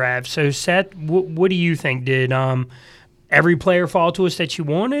this draft. So, Seth, what do you think? Did every player fall to us that you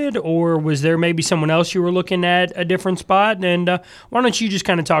wanted, or was there maybe someone else you were looking at a different spot? And why don't you just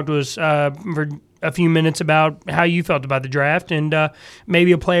kind of talk to us for a few minutes about how you felt about the draft and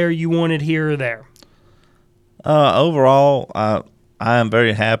maybe a player you wanted here or there? Overall, I am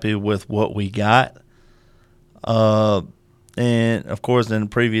very happy with what we got. And, of course, in the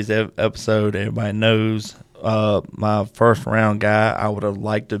previous episode, everybody knows my first-round guy, I would have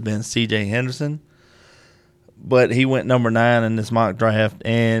liked to have been C.J. Henderson. But he went number 9 in this mock draft.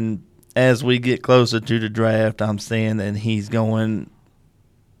 And as we get closer to the draft, I'm seeing that he's going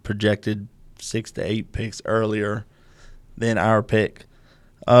projected 6 to 8 picks earlier than our pick.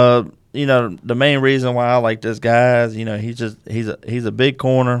 The main reason why I like this guy is, he's a big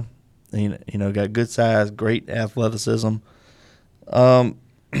corner. Got good size, great athleticism. I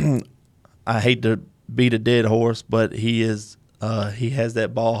hate to beat a dead horse, but he has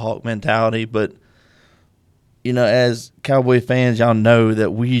that ball hawk mentality. But as Cowboy fans, y'all know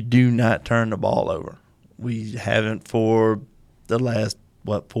that we do not turn the ball over. We haven't for the last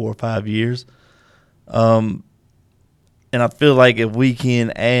 4 or 5 years. And I feel like if we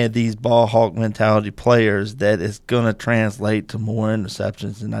can add these ball hawk mentality players, that it's going to translate to more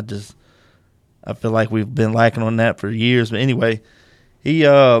interceptions. And I feel like we've been lacking on that for years. But anyway, he's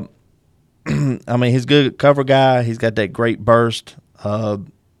a good cover guy. He's got that great burst.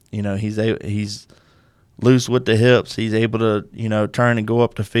 He's loose with the hips. He's able to, turn and go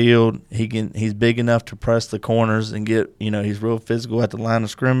up the field. He's big enough to press the corners and get, he's real physical at the line of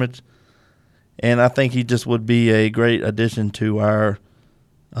scrimmage. And I think he just would be a great addition to our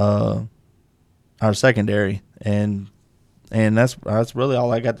secondary. And that's really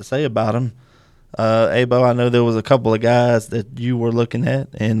all I got to say about him. Abo, I know there was a couple of guys that you were looking at,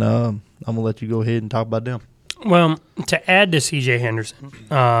 and I'm going to let you go ahead and talk about them. Well, to add to C.J. Henderson,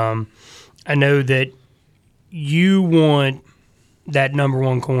 I know that you want that number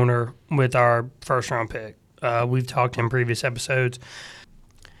 1 corner with our first-round pick. We've talked in previous episodes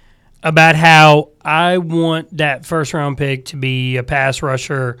about how I want that first-round pick to be a pass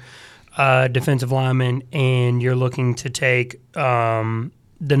rusher, defensive lineman, and you're looking to take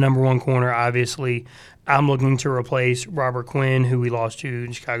the number 1 corner, obviously. I'm looking to replace Robert Quinn, who we lost to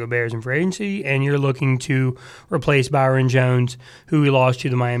the Chicago Bears in free agency, and you're looking to replace Byron Jones, who we lost to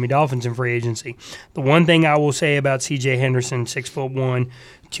the Miami Dolphins in free agency. The one thing I will say about C.J. Henderson, 6'1",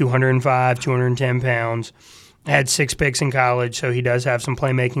 205, 210 pounds, had 6 picks in college, so he does have some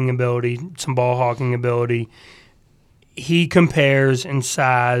playmaking ability, some ball hawking ability. He compares in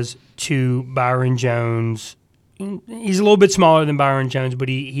size to Byron Jones. He's a little bit smaller than Byron Jones, but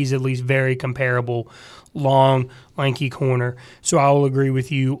he's at least very comparable, long, lanky corner. So I will agree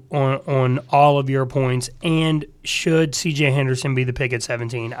with you on all of your points. And should C.J. Henderson be the pick at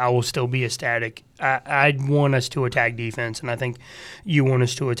 17, I will still be ecstatic. I'd want us to attack defense, and I think you want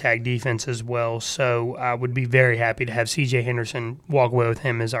us to attack defense as well. So I would be very happy to have C.J. Henderson walk away with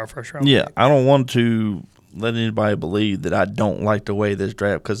him as our first round pick. I don't want to let anybody believe that I don't like the way this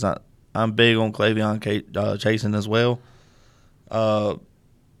draft, because I'm big on Clavion Chasen as well. I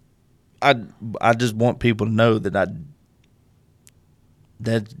just want people to know that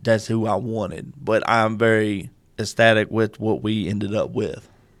that's who I wanted. But I'm very ecstatic with what we ended up with.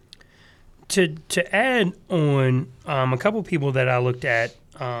 To add on a couple people that I looked at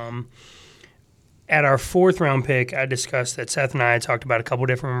our 4th round pick, I discussed that Seth and I had talked about a couple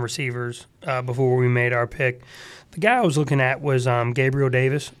different receivers before we made our pick. The guy I was looking at was Gabriel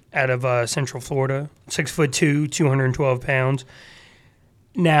Davis out of Central Florida, 6'2", 212 pounds.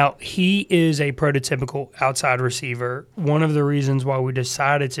 Now, he is a prototypical outside receiver. One of the reasons why we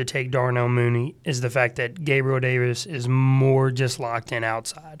decided to take Darnell Mooney is the fact that Gabriel Davis is more just locked in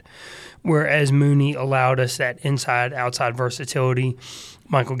outside, whereas Mooney allowed us that inside-outside versatility.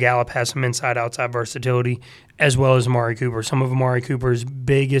 Michael Gallup has some inside-outside versatility, as well as Amari Cooper. Some of Amari Cooper's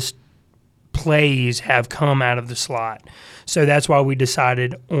biggest plays have come out of the slot. So that's why we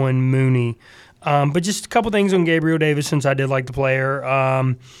decided on Mooney. But just a couple things on Gabriel Davis, since I did like the player.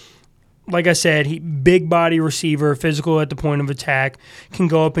 like I said, big body receiver, physical at the point of attack, can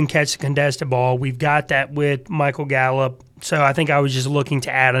go up and catch the contested ball. We've got that with Michael Gallup. So I think I was just looking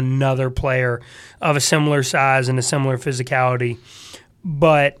to add another player of a similar size and a similar physicality.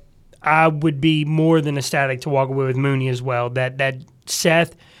 But I would be more than ecstatic to walk away with Mooney as well. That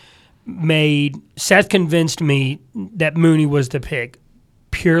Seth convinced me that Mooney was the pick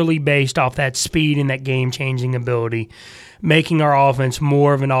purely based off that speed and that game-changing ability, making our offense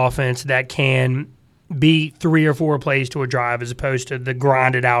more of an offense that can be 3 or 4 plays to a drive as opposed to the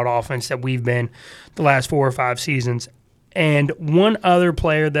grinded-out offense that we've been the last 4 or 5 seasons. And one other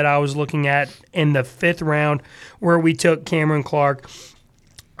player that I was looking at in the 5th round where we took Cameron Clark,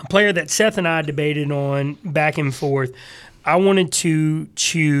 a player that Seth and I debated on back and forth. I wanted to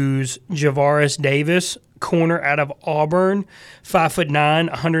choose Javaris Davis, corner out of Auburn, 5'9",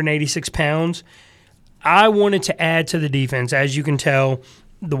 186 pounds. I wanted to add to the defense. As you can tell,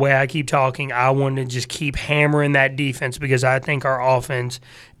 the way I keep talking, I wanted to just keep hammering that defense because I think our offense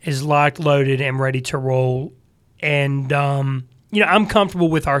is locked, loaded, and ready to roll. And, I'm comfortable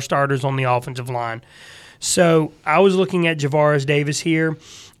with our starters on the offensive line. So I was looking at Javaris Davis here.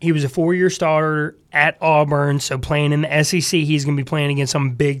 He was a 4-year starter at Auburn, so playing in the SEC, he's going to be playing against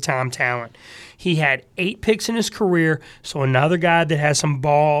some big-time talent. He had 8 picks in his career, so another guy that has some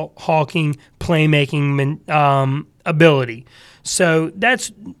ball-hawking, playmaking ability. So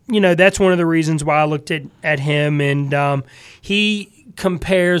that's one of the reasons why I looked at him, and he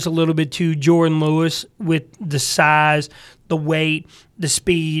compares a little bit to Jordan Lewis with the size, the weight, the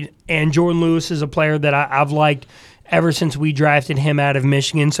speed, and Jordan Lewis is a player that I've liked ever since we drafted him out of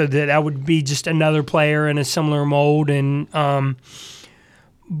Michigan, so that would be just another player in a similar mold. And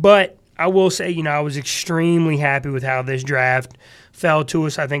but I will say, I was extremely happy with how this draft fell to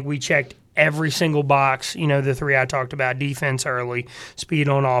us. I think we checked every single box, the 3 I talked about: defense early, speed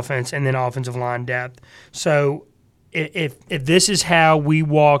on offense, and then offensive line depth. So if this is how we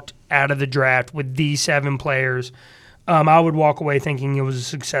walked out of the draft with these 7 players, I would walk away thinking it was a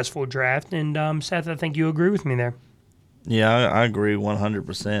successful draft. And Seth, I think you agree with me there. Yeah, I agree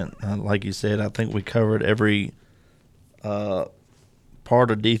 100%. Like you said, I think we covered every part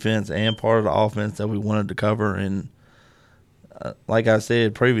of defense and part of the offense that we wanted to cover. And like I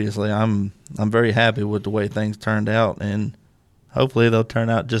said previously, I'm very happy with the way things turned out, and hopefully they'll turn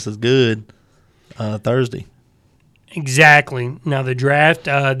out just as good Thursday. Exactly. Now the draft,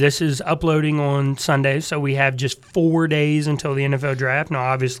 this is uploading on Sunday, so we have just 4 days until the NFL draft. Now,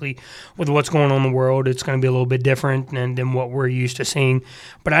 obviously, with what's going on in the world, it's going to be a little bit different than what we're used to seeing.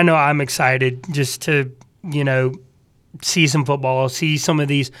 But I know I'm excited just to, see some football, see some of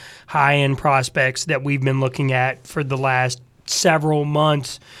these high-end prospects that we've been looking at for the last several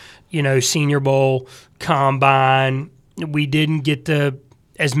months, Senior Bowl, Combine. We didn't get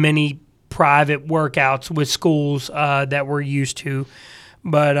as many private workouts with schools that we're used to.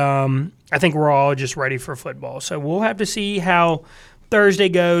 But I think we're all just ready for football. So we'll have to see how Thursday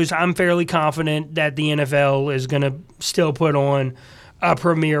goes. I'm fairly confident that the NFL is going to still put on a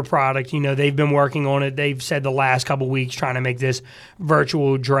premier product. They've been working on it. They've said the last couple of weeks trying to make this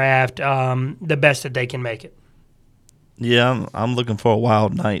virtual draft the best that they can make it. Yeah, I'm looking for a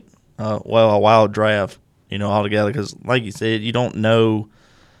wild night. A wild draft, altogether, because like you said, you don't know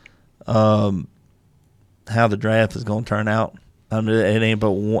how the draft is going to turn out. I mean, it ain't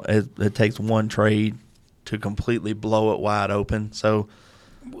but one, it takes one trade to completely blow it wide open. So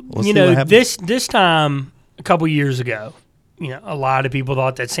we'll see what happens. This time a couple years ago, a lot of people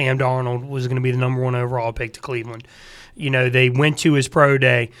thought that Sam Darnold was going to be the number 1 overall pick to Cleveland. They went to his pro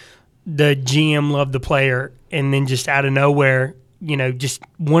day. The GM loved the player, and then just out of nowhere, just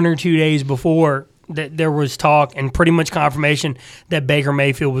 1 or 2 days before, that there was talk and pretty much confirmation that Baker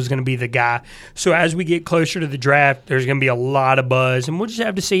Mayfield was going to be the guy. So as we get closer to the draft, there's going to be a lot of buzz, and we'll just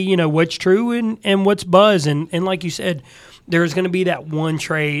have to see, what's true and what's buzz. And like you said, there's going to be that one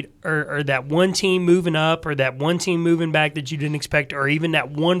trade or that one team moving up or that one team moving back that you didn't expect, or even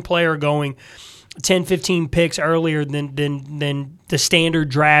that one player going 10, 15 picks earlier than the standard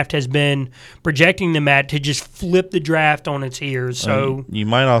draft has been projecting them at, to just flip the draft on its ears. So you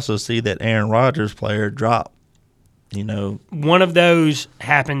might also see that Aaron Rodgers player drop. One of those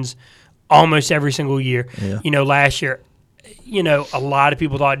happens almost every single year. Yeah. Last year, a lot of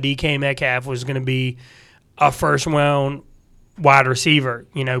people thought DK Metcalf was going to be a first-round wide receiver.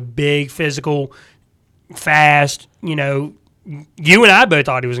 Big, physical, fast, You and I both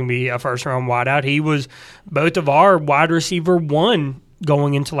thought he was going to be a first-round wideout. He was both of our wide receiver 1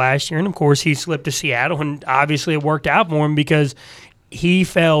 going into last year, and, of course, he slipped to Seattle, and obviously it worked out for him because he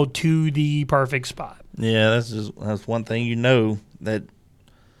fell to the perfect spot. Yeah, that's one thing that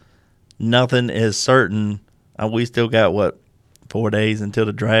nothing is certain. We still got, 4 days until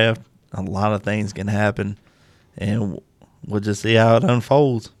the draft. A lot of things can happen, and we'll just see how it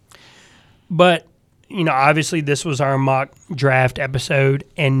unfolds. But, obviously this was our mock draft episode,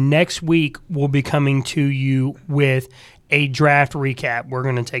 and next week we'll be coming to you with a draft recap. We're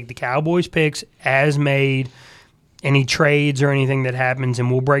going to take the Cowboys picks as made, any trades or anything that happens,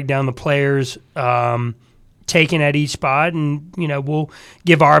 and we'll break down the players taken at each spot, and, we'll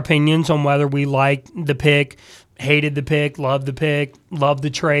give our opinions on whether we like the pick, hated the pick, loved the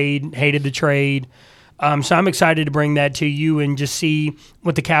trade, hated the trade. So I'm excited to bring that to you and just see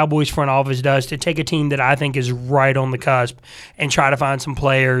what the Cowboys front office does to take a team that I think is right on the cusp and try to find some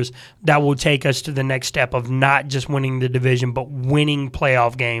players that will take us to the next step of not just winning the division, but winning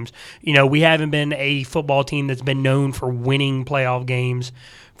playoff games. We haven't been a football team that's been known for winning playoff games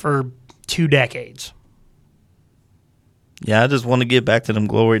for 2 decades. Yeah, I just want to get back to them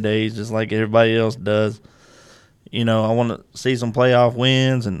glory days just like everybody else does. I want to see some playoff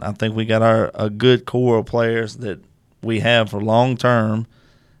wins, and I think we got a good core of players that we have for long term,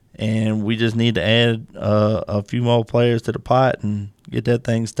 and we just need to add a few more players to the pot and get that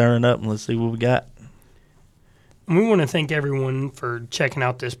thing stirring up, and let's see what we got. We want to thank everyone for checking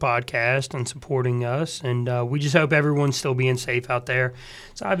out this podcast and supporting us, and we just hope everyone's still being safe out there.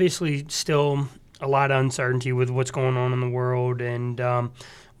 It's obviously still a lot of uncertainty with what's going on in the world, and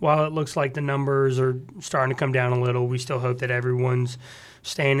while it looks like the numbers are starting to come down a little, we still hope that everyone's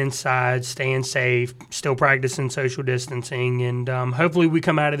staying inside, staying safe, still practicing social distancing, and hopefully we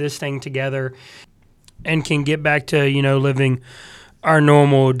come out of this thing together and can get back to, living our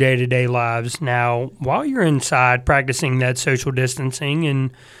normal day-to-day lives. Now, while you're inside practicing that social distancing,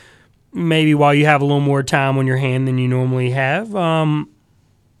 and maybe while you have a little more time on your hand than you normally have,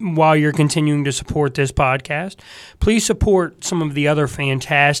 while you're continuing to support this podcast, please support some of the other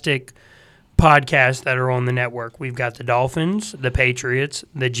fantastic podcasts that are on the network. We've got the Dolphins, the Patriots,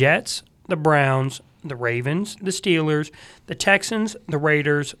 the Jets, the Browns, the Ravens, the Steelers, the Texans, the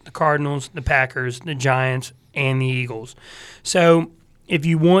Raiders, the Cardinals, the Packers, the Giants, and the Eagles. So if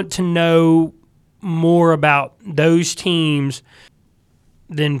you want to know more about those teams,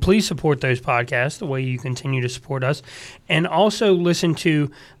 then please support those podcasts the way you continue to support us. And also listen to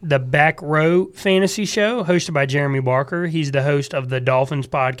the Back Row Fantasy Show hosted by Jeremy Barker. He's the host of the Dolphins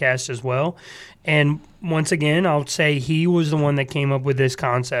podcast as well. And once again, I'll say he was the one that came up with this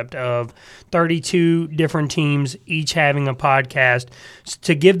concept of 32 different teams each having a podcast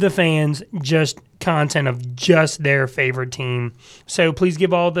to give the fans just content of just their favorite team. So please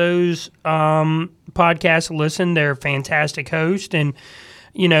give all those podcasts a listen. They're fantastic hosts, and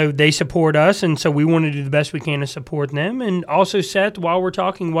they support us, and so we want to do the best we can to support them. And also, Seth, while we're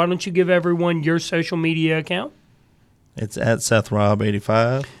talking, why don't you give everyone your social media account? It's at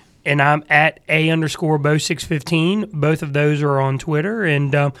SethRob85. And I'm at @A_Bo615. Both of those are on Twitter,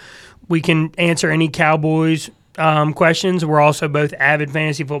 and we can answer any Cowboys questions. We're also both avid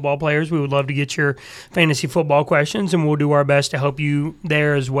fantasy football players. We would love to get your fantasy football questions, and we'll do our best to help you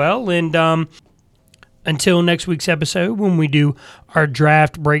there as well. And until next week's episode, when we do our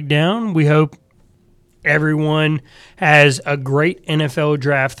draft breakdown, we hope everyone has a great NFL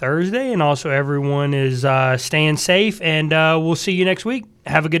Draft Thursday, and also everyone is staying safe, and we'll see you next week.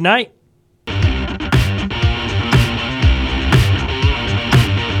 Have a good night.